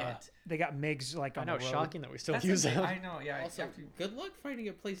 like so- Dang it. they got MiGs like I on know, the road. shocking that we still That's use the thing. them. I know, yeah. also, You have to good luck finding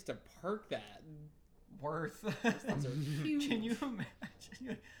a place to park that. worth. Things are huge. Can you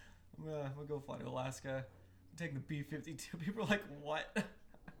imagine? We'll go fly to Alaska. Take the B-52. People are like, what?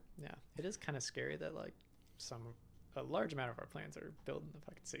 Yeah, it is kind of scary that like a large amount of our planes are built in the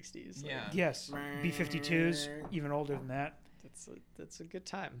fucking 60s. Like, Yeah. Yes, B-52s, even older than that. that's a good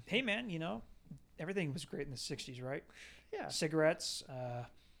time. Hey man, everything was great in the '60s, right? Yeah. Cigarettes,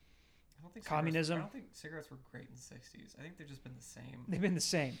 I don't think Communism. I don't think cigarettes were great in the 60s. I think they've just been the same. They've been the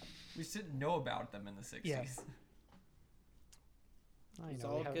same. We just didn't know about them in the 60s. Yeah. Well, you It's know,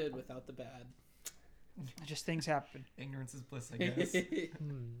 all we have- good without the bad. Just things happen. Ignorance is bliss, I guess. Aren't Is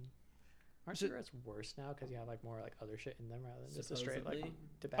it- cigarettes worse now because you have like more like other shit in them rather than just a straight like Supposedly.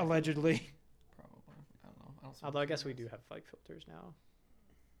 tobacco? Allegedly. Probably. I don't know. I don't smoke Although I guess we do cigarettes. have like filters now.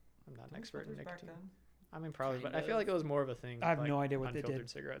 I'm not Did an we expert in filters back nicotine. then? I mean, probably, Kind but I feel of. like it was more of a thing. I have like, no idea what they unfiltered did.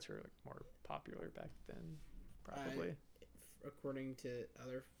 cigarettes were like more popular back then, probably. According to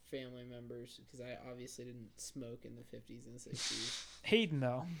other family members, because I obviously didn't smoke in the 50s and 60s, Hayden,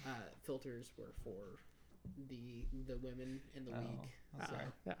 though. filters were for the women and the Oh, weak, that's Ah, right.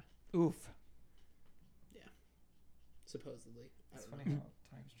 yeah. Oof. supposedly. I It's don't funny know.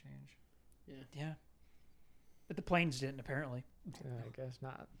 how times change. Yeah. But the planes didn't, apparently. I guess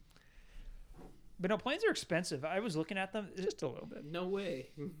not. But no, planes are expensive. I was looking at them. Just a little bit. No way.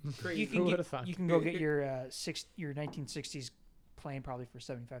 You Crazy. can Who get, would've thought? you can go get your your 1960s plane probably for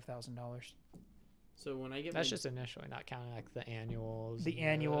 $75,000. So when I get That's my just initially, not counting like the annuals. The and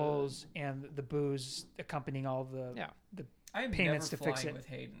annuals and the booze accompanying all the Yeah. I am Payments never to fix flying it. with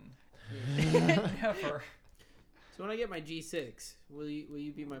Hayden. Never. So when I get my G6, will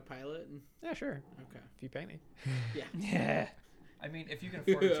you be my pilot? Yeah, sure. Okay. If you pay me. Yeah. yeah. I mean, if you can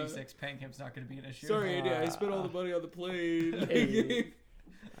afford a G6, paying him's not going to be an issue. Sorry, Andy, I spent all the money on the plane. Hey.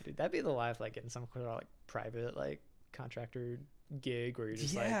 Dude, that'd be the life, like getting some sort of like private like contractor gig where you're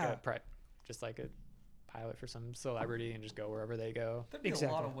just Yeah. just like a pilot for some celebrity and just go wherever they go. There'd be a lot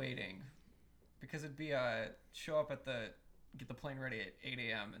Exactly. of waiting, because it'd be show up at get the plane ready at 8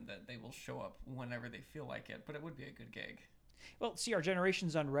 a.m. and then they will show up whenever they feel like it. But it would be a good gig. Well, see, our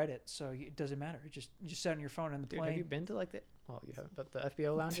generation's on Reddit, so it doesn't matter. You just set on your phone on the Dude, plane. have you been to like the? Well, you haven't, but the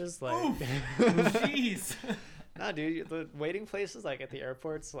FBO lounges, like. Jeez. Nah, dude, the waiting places like at the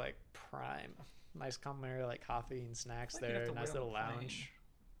airports, like prime. Nice complimentary like coffee and snacks I feel like you'd there. have to Nice wait on little the plane. lounge.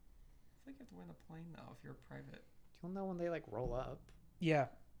 I think you have to win the plane though if you're private. You'll know when they like roll up Yeah.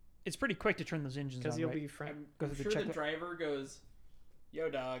 It's pretty quick to turn those engines because on, you'll right? be friend. I'm, Go I'm through the sure the checklist. driver goes, "Yo,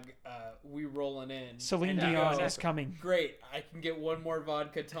 dog, we rolling in." Celine And I Dion go, is coming. Great, I can get one more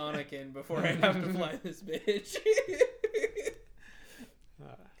vodka tonic in before I have to fly this bitch.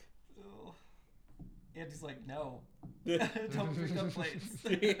 Oh. Andy's like, no. Don't pick up planes.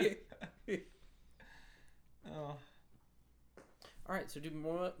 Oh. All right, so do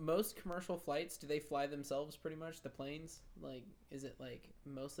most commercial flights, do they fly themselves pretty much, the planes? Like, is it like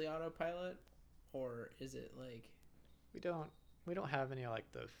mostly autopilot, or is it like... We don't have any like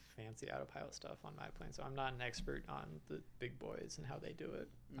the fancy autopilot stuff on my plane, so I'm not an expert on the big boys and how they do it.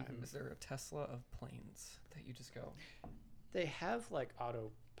 Mhm. Is there a Tesla of planes that you just go? They have like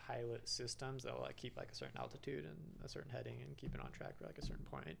autopilot systems that'll like keep like a certain altitude and a certain heading and keep it on track for like a certain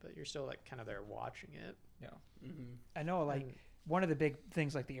point, but you're still like kind of there watching it. Yeah. Mhm. I know, like, And one of the big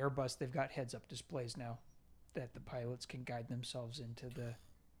things, like the Airbus, they've got heads-up displays now that the pilots can guide themselves into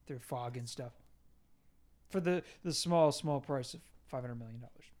their fog and stuff for the small price of $500 million.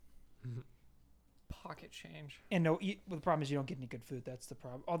 Pocket change. And no, well, the problem is you don't get any good food. That's the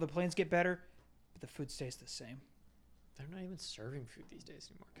problem. All the planes get better, but the food stays the same. they're not even serving food these days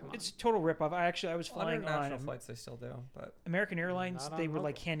anymore. Come on. It's a total ripoff. I was On flying international on flights, they still do, but American Airlines. Not They on were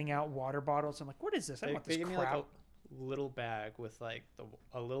like local. handing out water bottles. I'm like, what is this? I don't want They this give me like crap. a little bag with like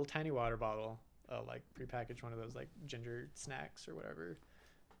a little tiny water bottle, like prepackaged one of those like ginger snacks or whatever.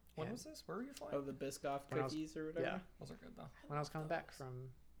 when And was this? Where were you flying? Oh, the Biscoff When I was- cookies or whatever? Yeah, Those are good though. when I was coming back from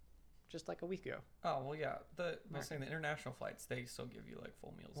just like a week ago. Oh well, yeah. I was saying the international flights, they still give you like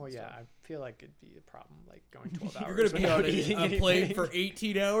full meals. Well, and yeah, stuff. I feel like it'd be a problem like going 12 hours. You're going to be without on eating a plane anything. for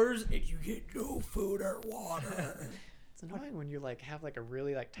 18 hours and you get no food or water. It's annoying when you like have like a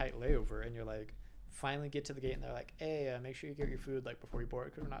really like tight layover and you're like finally get to the gate and they're like, hey, make sure you get your food like before you board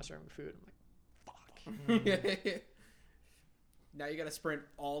because we're not serving food. I'm like, fuck. Now you got to sprint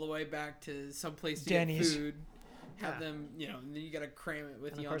all the way back to some place to Denny's. get food. Have Yeah. them, and then you got to cram it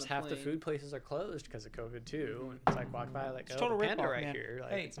with And you of course, on the half plane. the food places are closed because of COVID too. And it's like walk by like, It's oh, total the Panda rip-off, right man. here,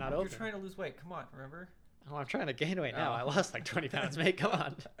 like Hey, it's not you're open. trying to lose weight. Come on, remember? Oh, I'm trying to gain weight now. Oh. I lost like 20 pounds, mate. Come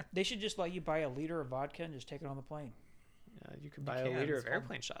on. They should just let you buy a liter of vodka and just take it on the plane. You could buy can, a liter it's of called-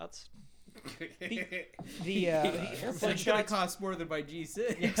 airplane shots. The airplane It's going to shots. cost more than my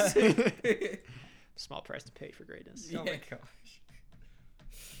G6. Small price to pay for greatness. Oh my Yeah. gosh.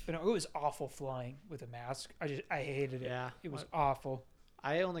 But no, it was awful flying with a mask. I hated it. Yeah. It was awful.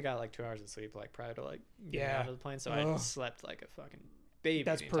 I only got like 2 hours of sleep like prior to like getting Yeah. out of the plane, so Ugh. I slept like a fucking baby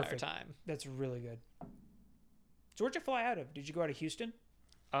That's the entire perfect. time. That's really good. So where'd you fly out of? Did you go out of Houston?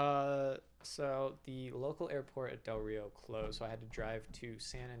 So the local airport at Del Rio closed, so I had to drive to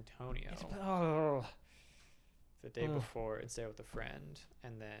San Antonio Oh, the day before and stay with a friend,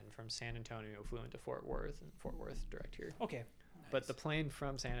 and then from San Antonio flew into Fort Worth, and Fort Worth direct here. okay. But the plane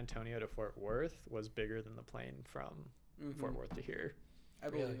from San Antonio to Fort Worth was bigger than the plane from Fort Worth to here. I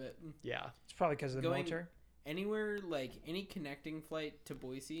believe it. Yeah. It's probably because of the Going- military. Anywhere, like any connecting flight to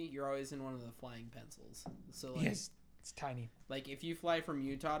Boise, you're always in one of the flying pencils. So like, Yes, it's tiny. like if you fly from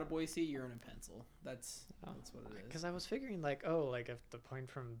Utah to Boise, you're in a pencil. That's what it is. Because I was figuring like, oh, like if the plane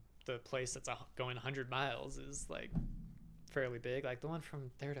from the place that's going 100 miles is like fairly big, like the one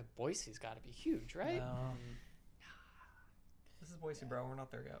from there to Boise's got to be huge, right? No. This is Boise, bro. We're not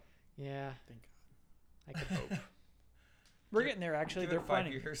there yet. Yeah. Thank I could hope. We're getting there. Actually, Give it they're 5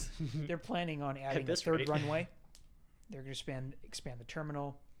 planning. years. They're planning on adding a this third rate. runway. They're going to expand the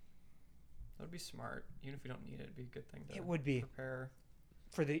terminal. That would be smart. Even if we don't need it, it'd be a good thing to It would be prepare.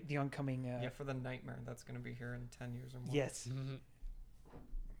 for the oncoming. Yeah, for the nightmare that's going to be here in 10 years or more. Yes.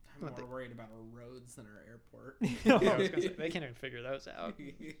 I'm more worried about our roads than our airport. Yeah, I was gonna say, they can't even figure those out.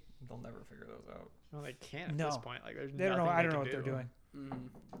 They'll never figure those out. Well, they can't at No. this point. Like, there's They don't know. nothing I don't can know what they're do. doing.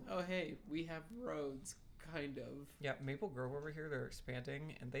 Oh hey, we have roads, kind of. Yeah, Maple Grove over here, they're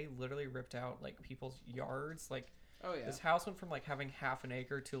expanding, and they literally ripped out like people's yards. Like Oh yeah. this house went from like having half an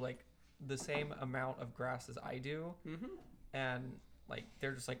acre to like the same amount of grass as I do, and like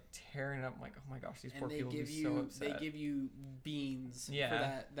they're just like tearing it up. I'm like, oh my gosh, these poor And they people would give be you so upset. they give you beans Yeah.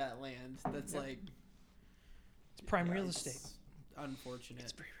 for that land. That's like It's prime Yeah, real it's estate. unfortunate.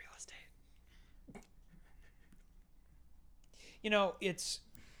 It's free real estate. You know, it's.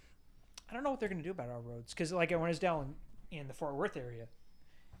 I don't know what they're going to do about our roads because, like, when I was down in the Fort Worth area,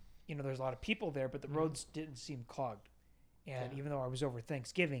 you know, there's a lot of people there, but the roads didn't seem clogged. And Yeah. even though I was over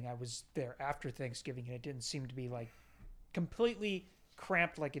Thanksgiving, I was there after Thanksgiving, and it didn't seem to be like completely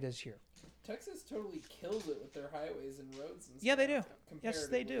cramped like it is here. Texas totally kills it with their highways and roads and stuff. Yeah, they do. Yes,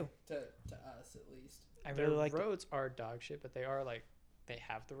 they do. To us at least. I Their really like it. roads are dog shit, but they are like they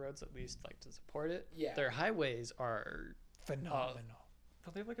have the roads at least like to support it. Yeah. Their highways are Phenomenal.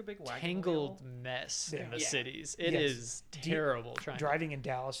 But they have like a big wagon tangled wheel. mess Yeah. in the Yeah. cities. It Yes. is terrible trying. Driving in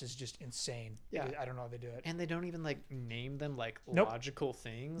Dallas is just insane. Yeah. I don't know how they do it. And they don't even like name them like Nope. logical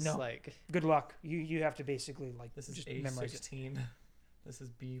things. No. Like Good luck. You have to basically like This is just memorize it. A16. This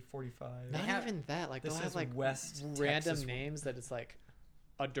is B45. not have- even that. Like this they'll have is like West random Texas. names that it's like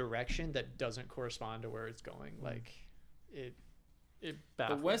a direction that doesn't correspond to where it's going. Like it The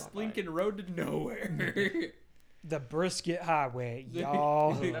baffles West my mind. Lincoln Road to nowhere. The Brisket Highway,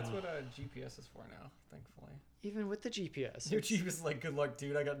 y'all. That's what GPS is for now, thankfully. Even with the GPS, Your it's- GPS is like, good luck,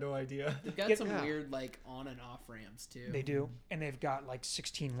 dude. I got no idea. They've got Get- some Yeah. weird like on and off ramps too. They do, and they've got like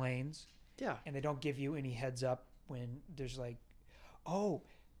 16 lanes, yeah. and they don't give you any heads up when there's like, oh,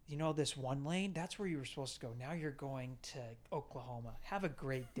 you know this one lane, that's where you were supposed to go. Now you're going to Oklahoma. Have a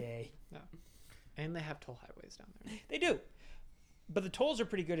great day. And they have toll highways down there. They do, but the tolls are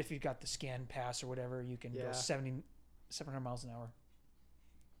pretty good if you've got the scan pass or whatever. You can go Yeah. 700 miles an hour.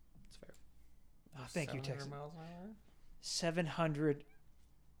 It's fair. Oh, thank you, 700 Texas. miles an hour? 700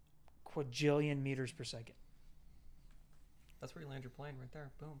 quadrillion meters per second. That's where you land your plane right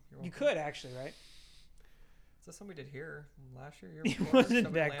there. Boom. You're You welcome. could actually, right? Is that something we did here last year? Year It before? wasn't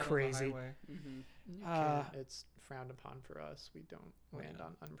Somebody that landed on the crazy. highway. You Uh, can't. It's frowned upon for us. We don't land yeah.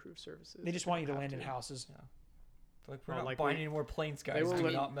 on unimproved surfaces. They just We want you to don't land have in houses. They're like, we're Oh, not like buying we- any more planes, they guys. will Do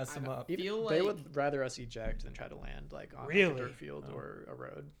let- not mess them up. Even- feel they like- would rather us eject than try to land like on like, Really? a dirt field Oh. or a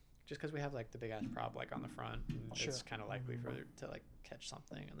road, just because we have like the big ass prop like on the front. And Sure. It's kind of likely for it to like catch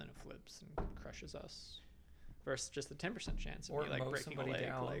something and then it flips and crushes us. Versus just the 10% chance of Or me like mow breaking a somebody leg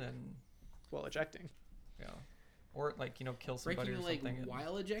down like and while ejecting. or like kill somebody Breaking or like something. and-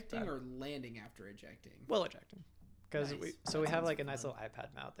 while ejecting bad. or landing after ejecting. Well ejecting. Because Nice. we That have sounds like a nice fun. little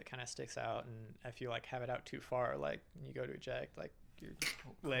iPad mount that kind of sticks out, and if you like have it out too far, like when you go to eject, like your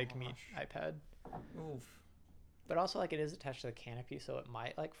Oh, leg meet gosh. iPad. Oof. But also like it is attached to the canopy, so it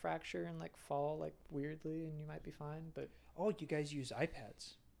might like fracture and like fall like weirdly, and you might be fine. But Oh, you guys use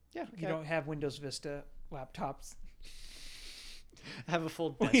iPads. yeah, You don't have Windows Vista laptops. have a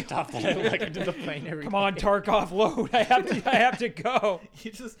full desktop that I like into the plane every Come on, day. Tarkov, load. I have to go.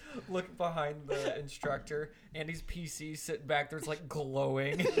 You just look behind the instructor, and his PC sitting back there's like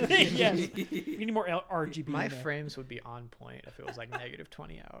glowing. Yes. We need more RGB. My in there. frames would be on point if it was like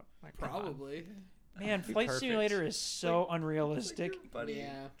 -20 out. Like, come on. Probably. Man, be Flight perfect. Simulator is so unrealistic. Like your buddy,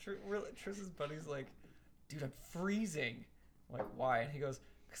 Yeah. Triss's buddy's like, dude, I'm freezing. I'm like, why? And he goes,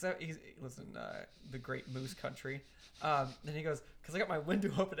 because he lives in the Great Moose Country. And he goes, because I got my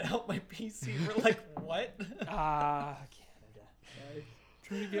window open to help my PC. We're like, what? Ah, Canada.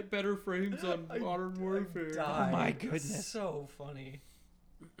 Trying to get better frames on Modern Warfare. Oh my goodness. So funny.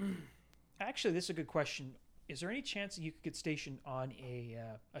 Actually, this is a good question. Is there any chance that you could get stationed on a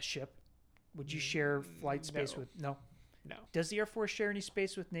ship? Would you share flight space no. with? No. No, Does the Air Force share any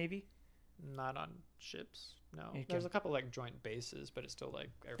space with Navy? not on ships. No, Okay. there's a couple like joint bases, but it's still like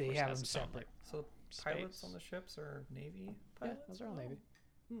Air They Force have has them its own, separate. So pilots space. on the ships are Navy Yeah, pilots? those are all Navy.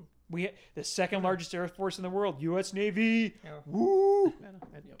 The second largest Air Force in the world, U.S. Navy. Yeah. Woo! Yeah,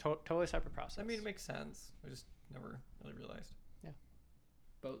 no, Yep. totally separate process. I mean, it makes sense. I just never really realized.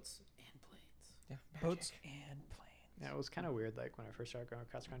 Boats and planes. Yeah. Boats magic. and planes. Yeah, it was kind of weird. Like when I first started going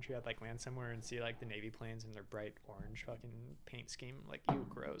across country, I'd like land somewhere and see like the Navy planes and their bright orange fucking paint scheme. Like, ew,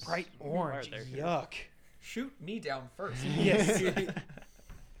 gross. Bright Why are orange. they here? Yuck. Shoot me down first. Yes.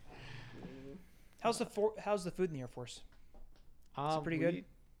 How's the food in the Air Force? pretty good? We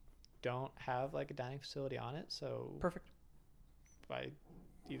don't have like a dining facility on it, so Perfect. I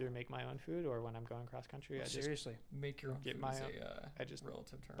either make my own food or when I'm going cross country, I just Seriously. Make your own Get food my is own- a I just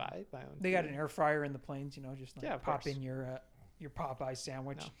relative term. buy my own. They got food. an air fryer in the planes, you know, just like Yeah, of pop course. in your Popeye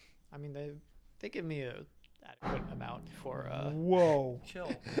sandwich. No. I mean, they give me a adequate amount for Whoa.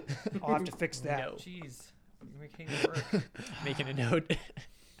 Chill. I'll have to fix that. No. Jeez. You're making it work. making a note.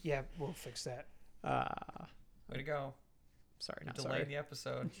 Yeah, we'll fix that. Way to go. Sorry, You not delayed sorry. the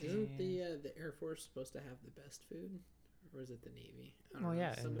episode. Isn't Jeez. the Air Force supposed to have the best food, or is it the Navy? I don't Well, know.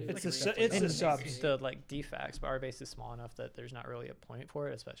 yeah, Somebody and It's was the bringing it's up the like subs. Navy. The like defects, but our base is small enough that there's not really a point for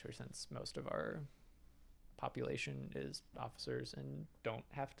it, especially since most of our population is officers and don't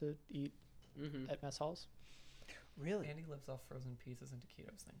have to eat Mhm. at mess halls. Really? Andy lives off frozen pizzas and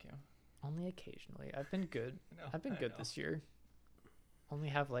taquitos. Thank you. Only occasionally. I've been good. I know, I've been I good know. this year. Only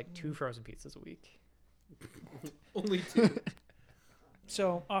have like 2 frozen pizzas a week. Only 2.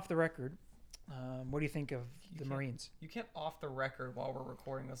 So, off the record, what do you think of You the can't- Marines? You can't off the record while we're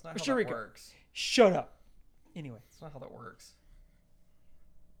recording. That's not how Sure we that can. works. Shut up. Anyway, That's not how that works.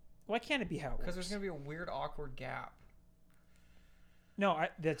 why can't it be how it Because works? there's gonna be a weird, awkward gap. No,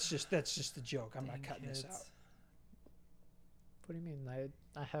 that's just the joke. I'm not Dang cutting this kids. out. What do you mean?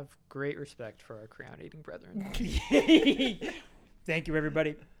 I have great respect for our crayon eating brethren. Thank you,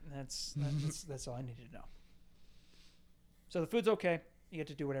 everybody. That's all I needed to know. So the food's okay. You get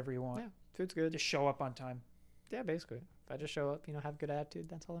to do whatever you want. Yeah, food's good. Just show up on time. Yeah, basically. If I just show up, have good attitude,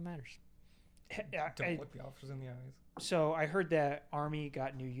 that's all that matters. Don't look the officers in the eyes. So I heard that Army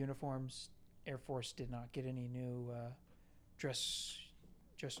got new uniforms. Air Force did not get any new dress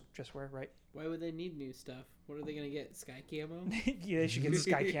wear, right? Why would they need new stuff? What are they gonna get? Sky camo? Yeah, they should get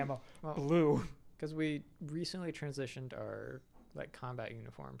sky camo, Well, blue. because we recently transitioned our like combat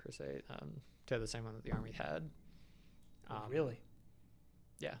uniform per se to the same one that the Army had. Really?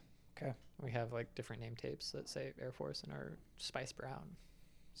 Yeah. Okay. We have like different name tapes that say Air Force and are Spice Brown.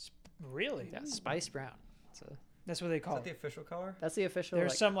 Really? Yeah, Spice Brown. That's what they Is call that the it. official color? That's the official.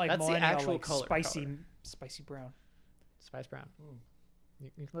 There's some like that's the millennial actual like, color. spicy brown. Spice Brown. Mm.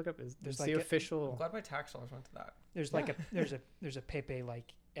 You can look up. There's There's the like a- I'm official. glad my tax dollars went to that. There's like there's a Pepe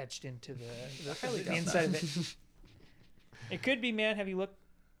like etched into the highly the doubt inside of it. It could be, man. Have you looked?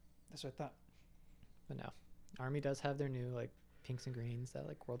 That's what I thought. But no, Army does have their new like pinks and greens, that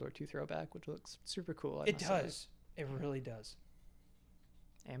like World War II throwback, which looks super cool. It does. It really does.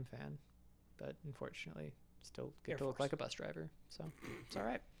 Am fan, but unfortunately, still get Air to look Force. like a bus driver. So it's all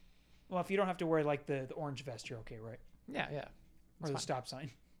right. Well, if you don't have to wear like the orange vest, you're okay, right? Yeah, yeah. Or It's the fine. stop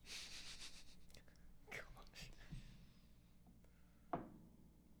sign.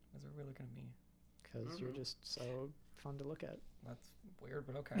 Is it really gonna be? Because you're Mhm. just so fun to look at. That's weird,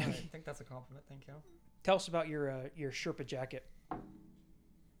 but okay. I think that's a compliment. Thank you. Tell us about your Sherpa jacket.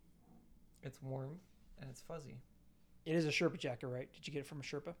 It's warm and it's fuzzy. It is a Sherpa jacket, right? Did you get it from a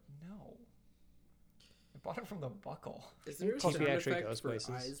Sherpa? No. I bought it from the buckle. Is there a Coffee sound actually effect goes for places.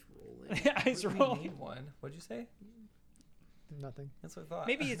 eyes rolling? Eyes We rolling. need one. What'd you say? Nothing. That's what I thought.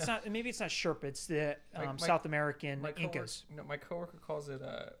 Maybe it's not. Maybe it's not Sherpa. It's the My- South American my coworker, Incas. no, my coworker calls it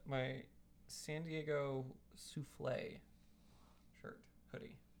my San Diego souffle shirt,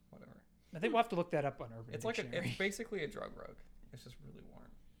 hoodie, whatever. I think we'll have to look that up on Urban It's like Dictionary. it's basically a drug rug. It's just really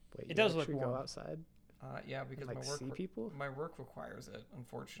warm. Wait, It you does look actually warm. go outside Yeah, because and like my work see people. my work requires it.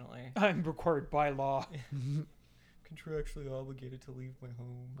 Unfortunately, I'm required by law. contractually obligated to leave my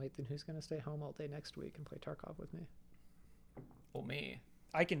home. Wait, then who's gonna stay home all day next week and play Tarkov with me? Well, me.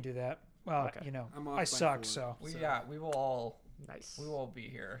 I can do that. Well, Okay. you know, I'm off I by suck. 4, So We will all Nice. be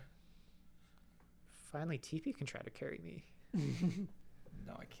here. Finally, TP can try to carry me.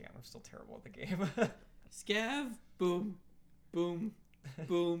 No, I can't. I'm still terrible at the game. Scav, boom, boom,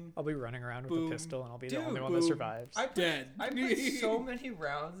 Boom. I'll be running around with Boom. a pistol, and I'll be Dude, the only one that boom. survives. I put, Dead. I put so many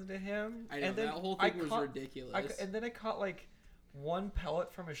rounds into him. I know, and then that whole I thing was caught- ridiculous. and then I caught like one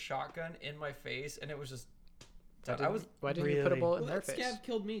pellet from a shotgun in my face, and it was just. I was. Why didn't you put a Really? bullet in Well, their that face? scab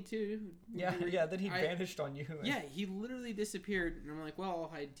killed me too. Yeah, yeah. Then he I- vanished on you. Yeah, he literally disappeared, and I'm like, well, I'll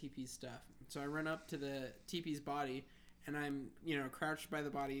hide TP's stuff. So I run up to the TP's body, and I'm, crouched by the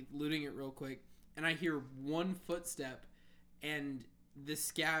body, looting it real quick, and I hear one footstep, and the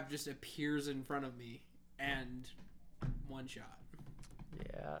scab just appears in front of me, and one shot.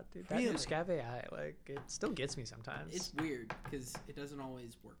 Yeah, dude, that Really? new scav AI, like, it still gets me sometimes. It's weird because it doesn't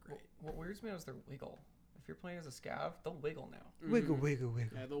always work right. What weirds me is they're wiggle. If you're playing as a scav, they'll wiggle now. Wiggle, Mhm. wiggle,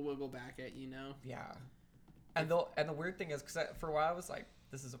 wiggle. Yeah, they'll wiggle back at you now. Yeah. And the weird thing is, because for a while I was like,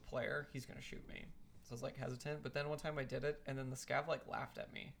 this is a player, he's gonna shoot me. So I was like hesitant. But then one time I did it, and then the scav like laughed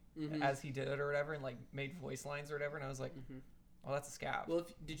at me Mhm. as he did it or whatever, and like made voice lines or whatever, and I was like, Mhm. oh, that's a scav. Well,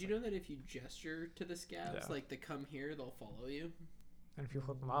 did you know that if you gesture to the scabs, Yeah. like to come here, they'll follow you? And if you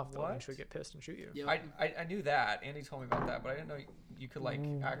flip them off, they'll What? eventually get pissed and shoot you. Yep. I knew that. Andy told me about that, but I didn't know you could like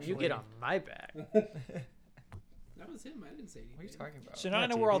actually. You get on my back. That was him. I didn't say anything. What are you talking about? So now I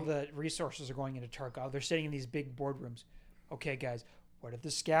Not know where all TV. the resources are going into Tarkov. They're sitting in these big boardrooms. Okay, guys, what are the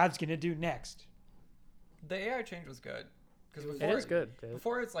scabs gonna do next? The AI change was good because It was- It before is good. Dude.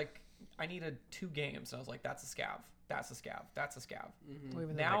 Before it's like I needed 2 games, and I was like, that's a scav. That's a scav. That's a scav. Mhm. Well,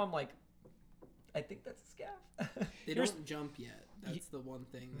 even then, Now like, I'm like, I think that's a scav. They Here's- don't jump yet. That's the one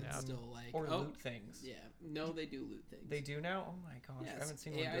thing that's Yeah. still like. or oh, loot things. yeah. No, they do loot things. They do now. Oh my gosh, Yes, I haven't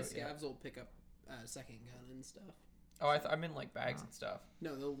seen one AI do it yet. scabs will pick up second gun and stuff. Oh, I'm in like bags and stuff.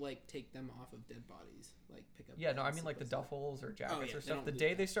 No, they'll like take them off of dead bodies, like pick up. Yeah, no, I guns mean and like the stuff. duffels or jackets yeah, or they stuff. don't The loot day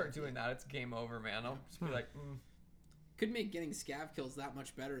that they start stuff doing yet. that, it's game over, man. I'll just be like, Could make getting scav kills that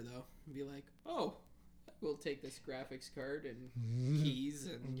much better though. Be like, oh, we'll take this graphics card and keys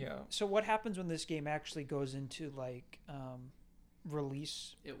and yeah. So what happens when this game actually goes into like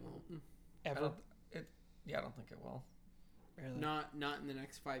release it won't. ever? I don't think it will. Really? Not in the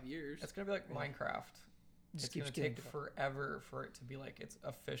next 5 years. It's gonna be like Really? Minecraft. Just It's keeps gonna getting take forever for it to be like its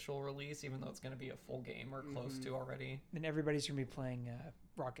official release, even though it's gonna be a full game or close Mhm. to already. Then everybody's gonna be playing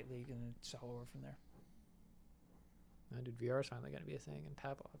Rocket League, and it's all over from there. no, dude, VR is finally going to be a thing, and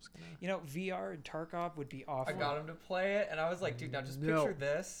Pavlov's going to. You know, VR and Tarkov would be awful. I got him to play it, and I was like, dude, now just No. picture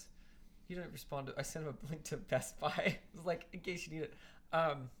this. He didn't respond to. I sent him a link to Best Buy. It was like, in case you need it.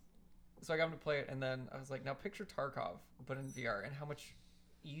 So I got him to play it, and then I was like, now picture Tarkov, but in VR, and how much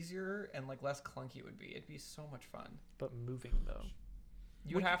easier and like less clunky it would be. It'd be so much fun. But moving, though.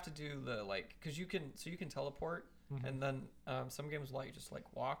 You would have to do the like, because you can teleport, Mhm. and then some games will let you just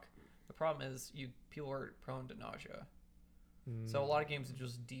like walk. The problem is people are prone to nausea. So a lot of games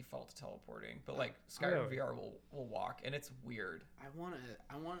just default to teleporting, but like Skyrim Really? VR will walk, and it's weird. I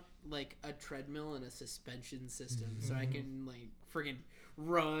want like a treadmill and a suspension system so I can like friggin'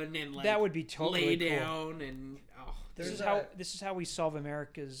 run and like That would be totally lay cool. down and This There's is how we solve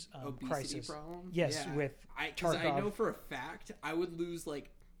America's obesity crisis. problem. Yes, Yeah. with because I Tarkov. know for a fact I would lose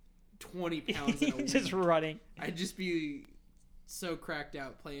like 20 pounds in a week. just running. I'd just be so cracked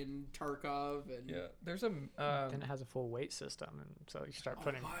out playing Tarkov and Yeah, there's a Then it has a full weight system, and so you start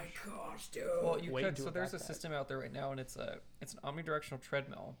putting. gosh, dude. well, you weight could. into So a there's a backpack. system out there right now, and it's an omnidirectional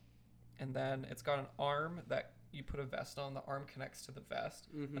treadmill, and then it's got an arm that you put a vest on. The arm connects to the vest,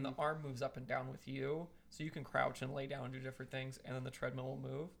 and the arm moves up and down with you, so you can crouch and lay down and do different things, and then the treadmill will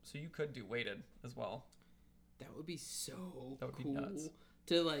move. So you could do weighted as well. That would be so That would be cool nuts.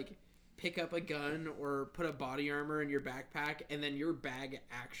 to like pick up a gun or put a body armor in your backpack and then your bag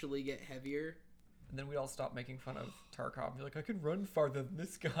actually get heavier. And then we'd all stop making fun of Tarkov and be like, I can run farther than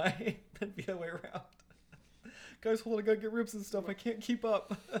this guy. Then be the other way around. Guys, hold on, I gotta get ribs and stuff. I can't keep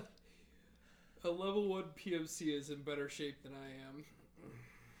up. A level 1 PMC is in better shape than I am.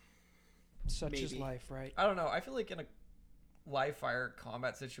 Such is Maybe. life, right? I don't know. I feel like in a live fire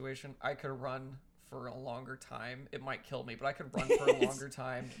combat situation, I could run for a longer time. It might kill me, but I could run for a longer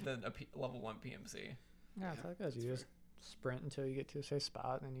time than a level 1 PMC. Yeah, that's how it goes. You just sprint until you get to a safe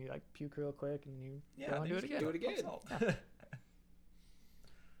spot, and then you like puke real quick, and you Yeah, go and do it again. Do it again. Pumps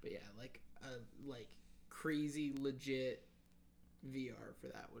But yeah, like crazy legit VR for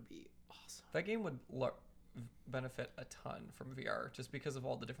that would be awesome. That game would benefit a ton from VR, just because of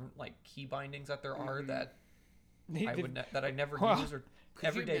all the different like key bindings that there are that that I never Wow. use. Or Could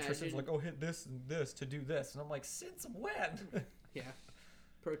every you day Tristan's imagine- like, oh, hit this and this to do this, and I'm like, since when? Yeah.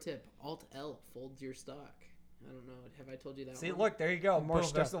 Pro tip: Alt L folds your stock. I don't know. Have I told you that? See, one? look, there you go. More Boom,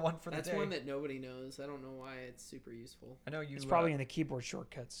 there's stuff. the one for That's the day. one that nobody knows. I don't know why it's super useful. I know you. It's probably in the keyboard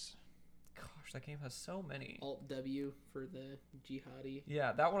shortcuts. Gosh, gosh, that game has so many. Alt W for the jihadi.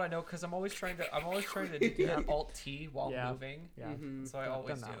 Yeah, that one I know because I'm always trying to do Alt T while Yeah. moving. Yeah. Mhm. So I Done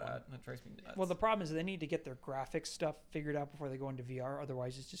always do that one. that, and it drives me nuts. Well, the problem is they need to get their graphics stuff figured out before they go into VR.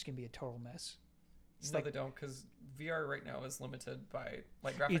 Otherwise, it's just gonna be a total mess. It's no, like they don't, because VR right now is limited by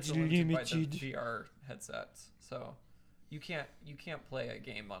graphics It's are limited by the limited. VR headsets. So you can't play a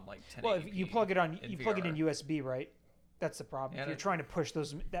game on like 1080p. well, if you plug it on, in you plug it in VR. USB, right? That's the problem. If And you're it- trying to push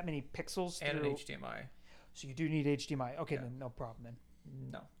that many pixels and through, an HDMI. so you do need HDMI. Okay, Yeah. then no problem. Then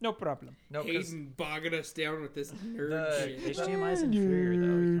No, no problem. no, because Hayden bogging us down with this nerd The- shit. HDMI is inferior though.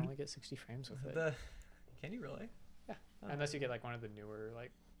 You can only get 60 frames with it. can you really? Yeah. Oh. Unless you get like one of the newer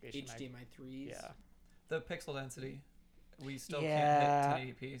like HDMI 3s. Yeah. The pixel density, we still Yeah. can't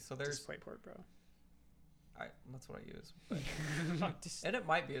hit 1080p. So there's DisplayPort, bro. that's what I use. But and it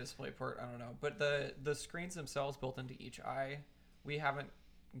might be a DisplayPort, I don't know. But the screens themselves built into each eye, we haven't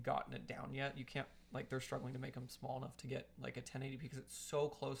gotten it down yet. You can't they're struggling to make them small enough to get like a 1080p because it's so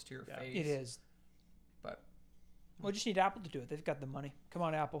close to your Yeah. face. It is. But We just need Apple to do it. They've got the money. Come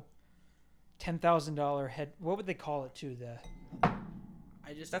on, Apple. $10,000 head. What would they call it to the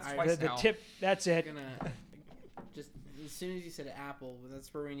That's I twice the now. tip? That's it. gonna just as soon as you said Apple,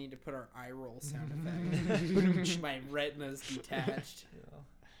 that's where we need to put our eye roll sound effect. My retina's detached.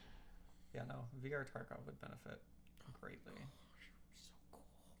 yeah, no, VR Tarkov would benefit greatly. So cool.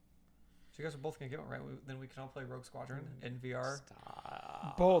 So you guys are both gonna get one, right? Then we can all play Rogue Squadron in VR.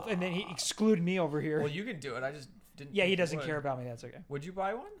 Stop. Both, and then he exclude me over here. Well, you can do it. I just didn't. Yeah, think he you doesn't would. care about me. That's okay. Would you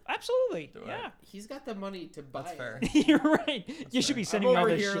buy one? Absolutely. Do it. Yeah. He's got the money to buy. That's fair. It. You're right. You should be I'm sending me all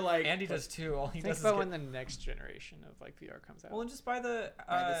over this here shit. like Andy does too. All he Think does is about get, when the next generation of like VR comes out. well, and just buy the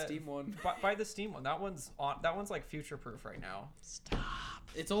buy the Steam one. Buy the Steam one. That one's like future proof right now. Stop.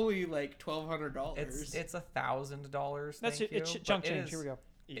 It's only like $1,200. It's $1,000. That's thank it. It's you, chunk but it change. is- Here we go.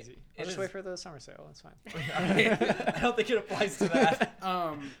 Easy. it I'll just is- wait for the summer sale. That's fine. I don't think it applies to that.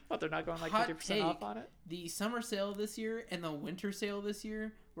 What, they're not going like Hot 50% off take. on it? The summer sale this year and the winter sale this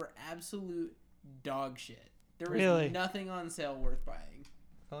year were absolute dog shit. There was Really? nothing on sale worth buying.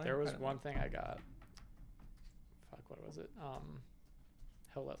 Really? There I was don't one know. thing I got. Fuck, what was it?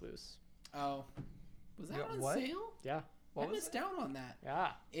 Hell Let Loose. Oh, was that You got on what? sale? Yeah. What I was missed it? out on that.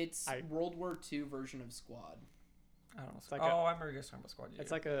 Yeah. It's I- World War II version of Squad. I don't know. like I remember you guys talking about Squad. It's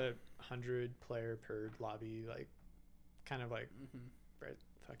like a 100 player per lobby, like kind of like Mm-hmm. right.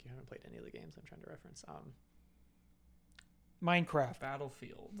 Fuck, you haven't played any of the games I'm trying to reference. Minecraft.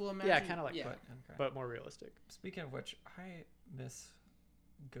 Battlefield. Well, Yeah, imagine, kinda like yeah. But, okay. but more realistic. Speaking of which, I miss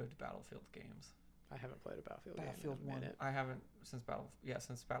good Battlefield games. I haven't played a Battlefield, Battlefield game in a 1. minute. I haven't since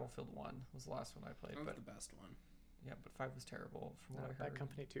Battlefield 1 was the last one I played. That was But the best one. yeah, but 5 was terrible from No, what I Bad heard.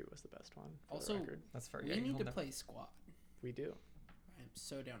 Company 2 was the best one. For Also, the record. That's fair. We Yeah, need you'll to never- play Squad. We do. I am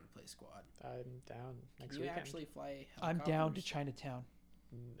so down to play Squad. I'm down next Can you weekend. actually fly I'm down to helicopters? Chinatown.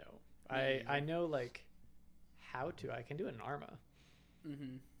 No. Me I know like how to. I can do it in Arma,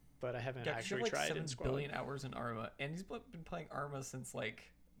 Mm-hmm. but I haven't Yeah, 'cause you actually have like tried 7 in Squad. billion hours in Arma, and he's been playing Arma since like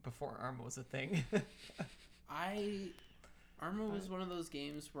before Arma was a thing. Arma was one of those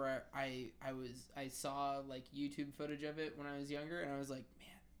games where I saw like YouTube footage of it when I was younger, and I was like,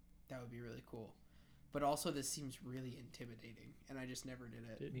 man, that would be really cool. But also, this seems really intimidating, and I just never did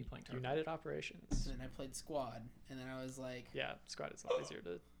it. Dude, Me playing Tarkov. United Operations. And then I played Squad, and then I was like, Yeah, Squad is a lot easier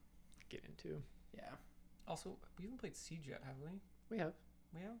to get into. yeah. Also, we haven't played Siege yet, have we? We have.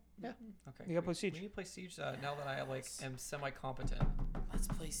 We have. Yeah. Okay. You gotta play we Siege. need to play Siege now that I like Yes. am semi-competent. Let's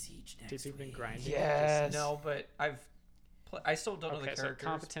play Siege next Dude, you've been week. grinding. Yes. No, but I still don't know the Okay, so characters.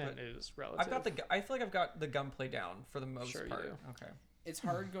 competent but is relative. I've got I feel like I've got the gunplay down for the most Sure you part. do. Okay. It's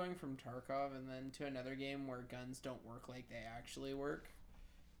hard going from Tarkov and then to another game where guns don't work like they actually work.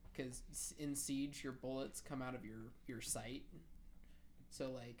 Because in Siege, your bullets come out of your sight.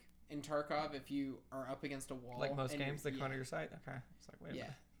 So, like, in Tarkov, if you are up against a wall... Like most and games, they you're- come out of your sight. Okay. It's like wait a Yeah.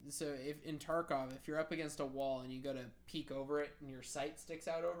 minute. So, if in Tarkov, if you're up against a wall and you go to peek over it and your sight sticks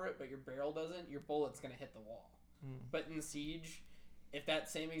out over it, but your barrel doesn't, your bullet's going to hit the wall. Hmm. But in Siege, if that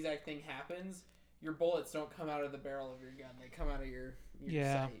same exact thing happens, your bullets don't come out of the barrel of your gun. They come out of your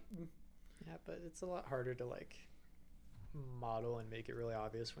Yeah. sight. Yeah, but it's a lot harder to like model and make it really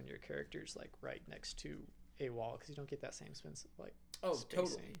obvious when your character's like right next to a wall because you don't get that same sense of like Oh, spacing.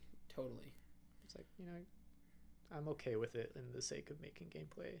 totally. Totally. It's like, you know, I'm okay with it in the sake of making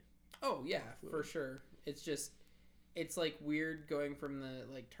gameplay. Oh, yeah, for Fluid. sure. It's just, it's like weird going from the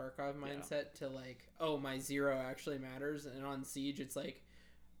like Tarkov mindset to like, oh, my zero actually matters. And on Siege, it's like,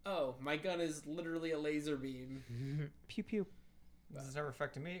 oh, my gun is literally a laser beam. Pew pew. This has never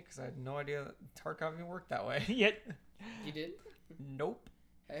affected me because I had no idea that Tarkov even worked that way. Yet You did? Nope.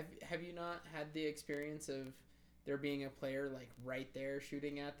 Have you not had the experience of there being a player like right there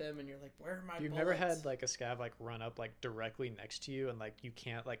shooting at them, and you're like, where are my You've bullets? never had like a scav like run up like directly next to you, and like you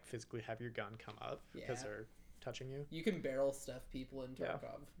can't like physically have your gun come up because Yeah. they're touching you. You can barrel stuff people in Yeah.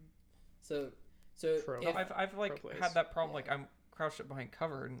 Tarkov. So Pro. No, if, I've like Pro plays. had that problem. Yeah. Like I'm crouched up behind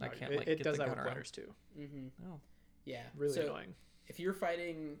cover and I No, can't it, like it get does the that gun with around. players too. Oh, yeah, Really so annoying. if you're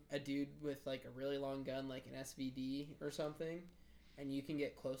fighting a dude with like a really long gun, like an SVD or something, and you can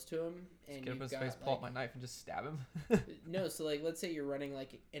get close to him, and get up you've his got face, pull out like, my knife, and just stab him. no, so like let's say you're running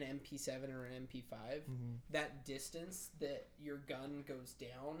like an MP7 or an MP5, Mhm. that distance that your gun goes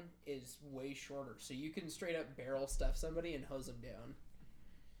down is way shorter, so you can straight up barrel stuff somebody and hose them down.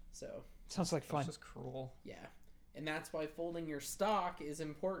 So Sounds like That's fun. just cruel. yeah, and that's why folding your stock is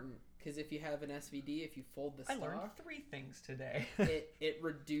important, because if you have an SVD, if you fold the I learned stock, 3 things today. it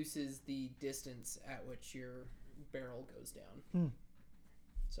reduces the distance at which your barrel goes down. Hmm.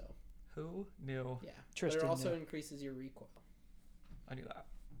 So Who knew? yeah, Tristan but it also knew. increases your recoil. I knew that.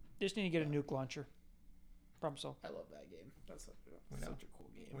 Just need to get a nuke launcher. Problem solved. I love that game. That's such We know. a cool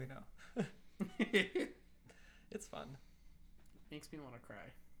We know. game. It's fun. Makes me want to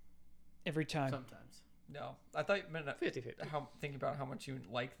cry Every time. sometimes. No, I thought you meant 50-50. how thinking about how much you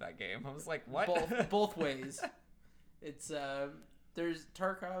liked that game. I was like, what? Both ways. It's there's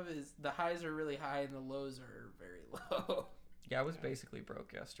Tarkov is the highs are really high and the lows are very low. Yeah, I was basically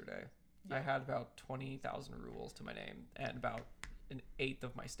broke yesterday. I Yeah. had about 20,000 rubles to my name and about an eighth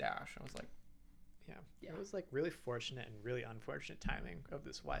of my stash. I was like, Yeah. Yeah. It was like really fortunate and really unfortunate timing of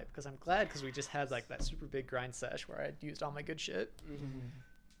this wipe, because I'm glad because we just had like that super big grind sesh where I'd used all my good shit,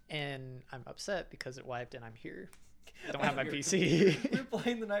 and I'm upset because it wiped and I'm here. I don't have my We PC. were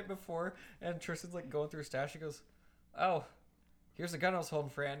playing the night before, and Tristan's like going through his stash. He goes, "Oh, here's the gun I was holding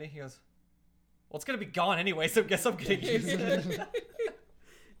for Andy." He goes, "Well, it's gonna be gone anyway, so I guess I'm gonna use it."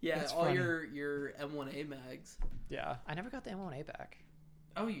 Yeah, That's all funny. your M1A mags. Yeah, I never got the M1A back.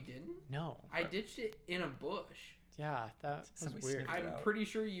 Oh, you didn't? No. I ditched it in a bush. Yeah, that was Somebody weird. sniffed it. I'm out. pretty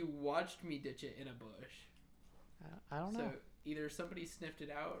sure you watched me ditch it in a bush. I don't know. So either somebody sniffed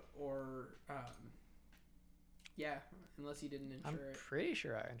it out or, yeah, unless you didn't I'm insure it. pretty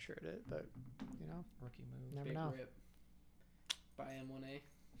sure I insured it, but you know, Rookie move. never Big know. rip. By M1A.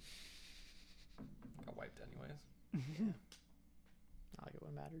 Got wiped anyways. Not like it would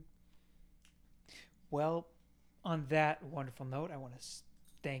have mattered. Well, on that wonderful note, I want to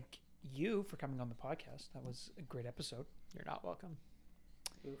thank you for coming on the podcast. That was a great episode. You're not welcome.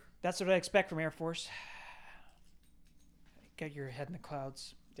 That's what I expect from Air Force. Got your head in the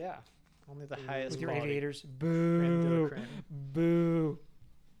clouds Yeah, only the highest with your quality. aviators. Creme de la Boo. creme. Boo.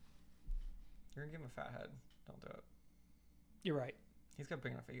 You're gonna give him a fat head. Don't do it. You're right. He's got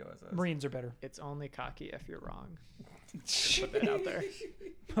big enough ego as is. Marines are better. It's only cocky if you're wrong. Put that out there.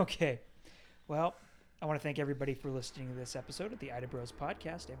 Okay. Well, I want to thank everybody for listening to this episode of the Ida Bros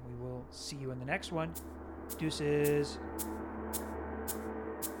podcast, and we will see you in the next one. Deuces.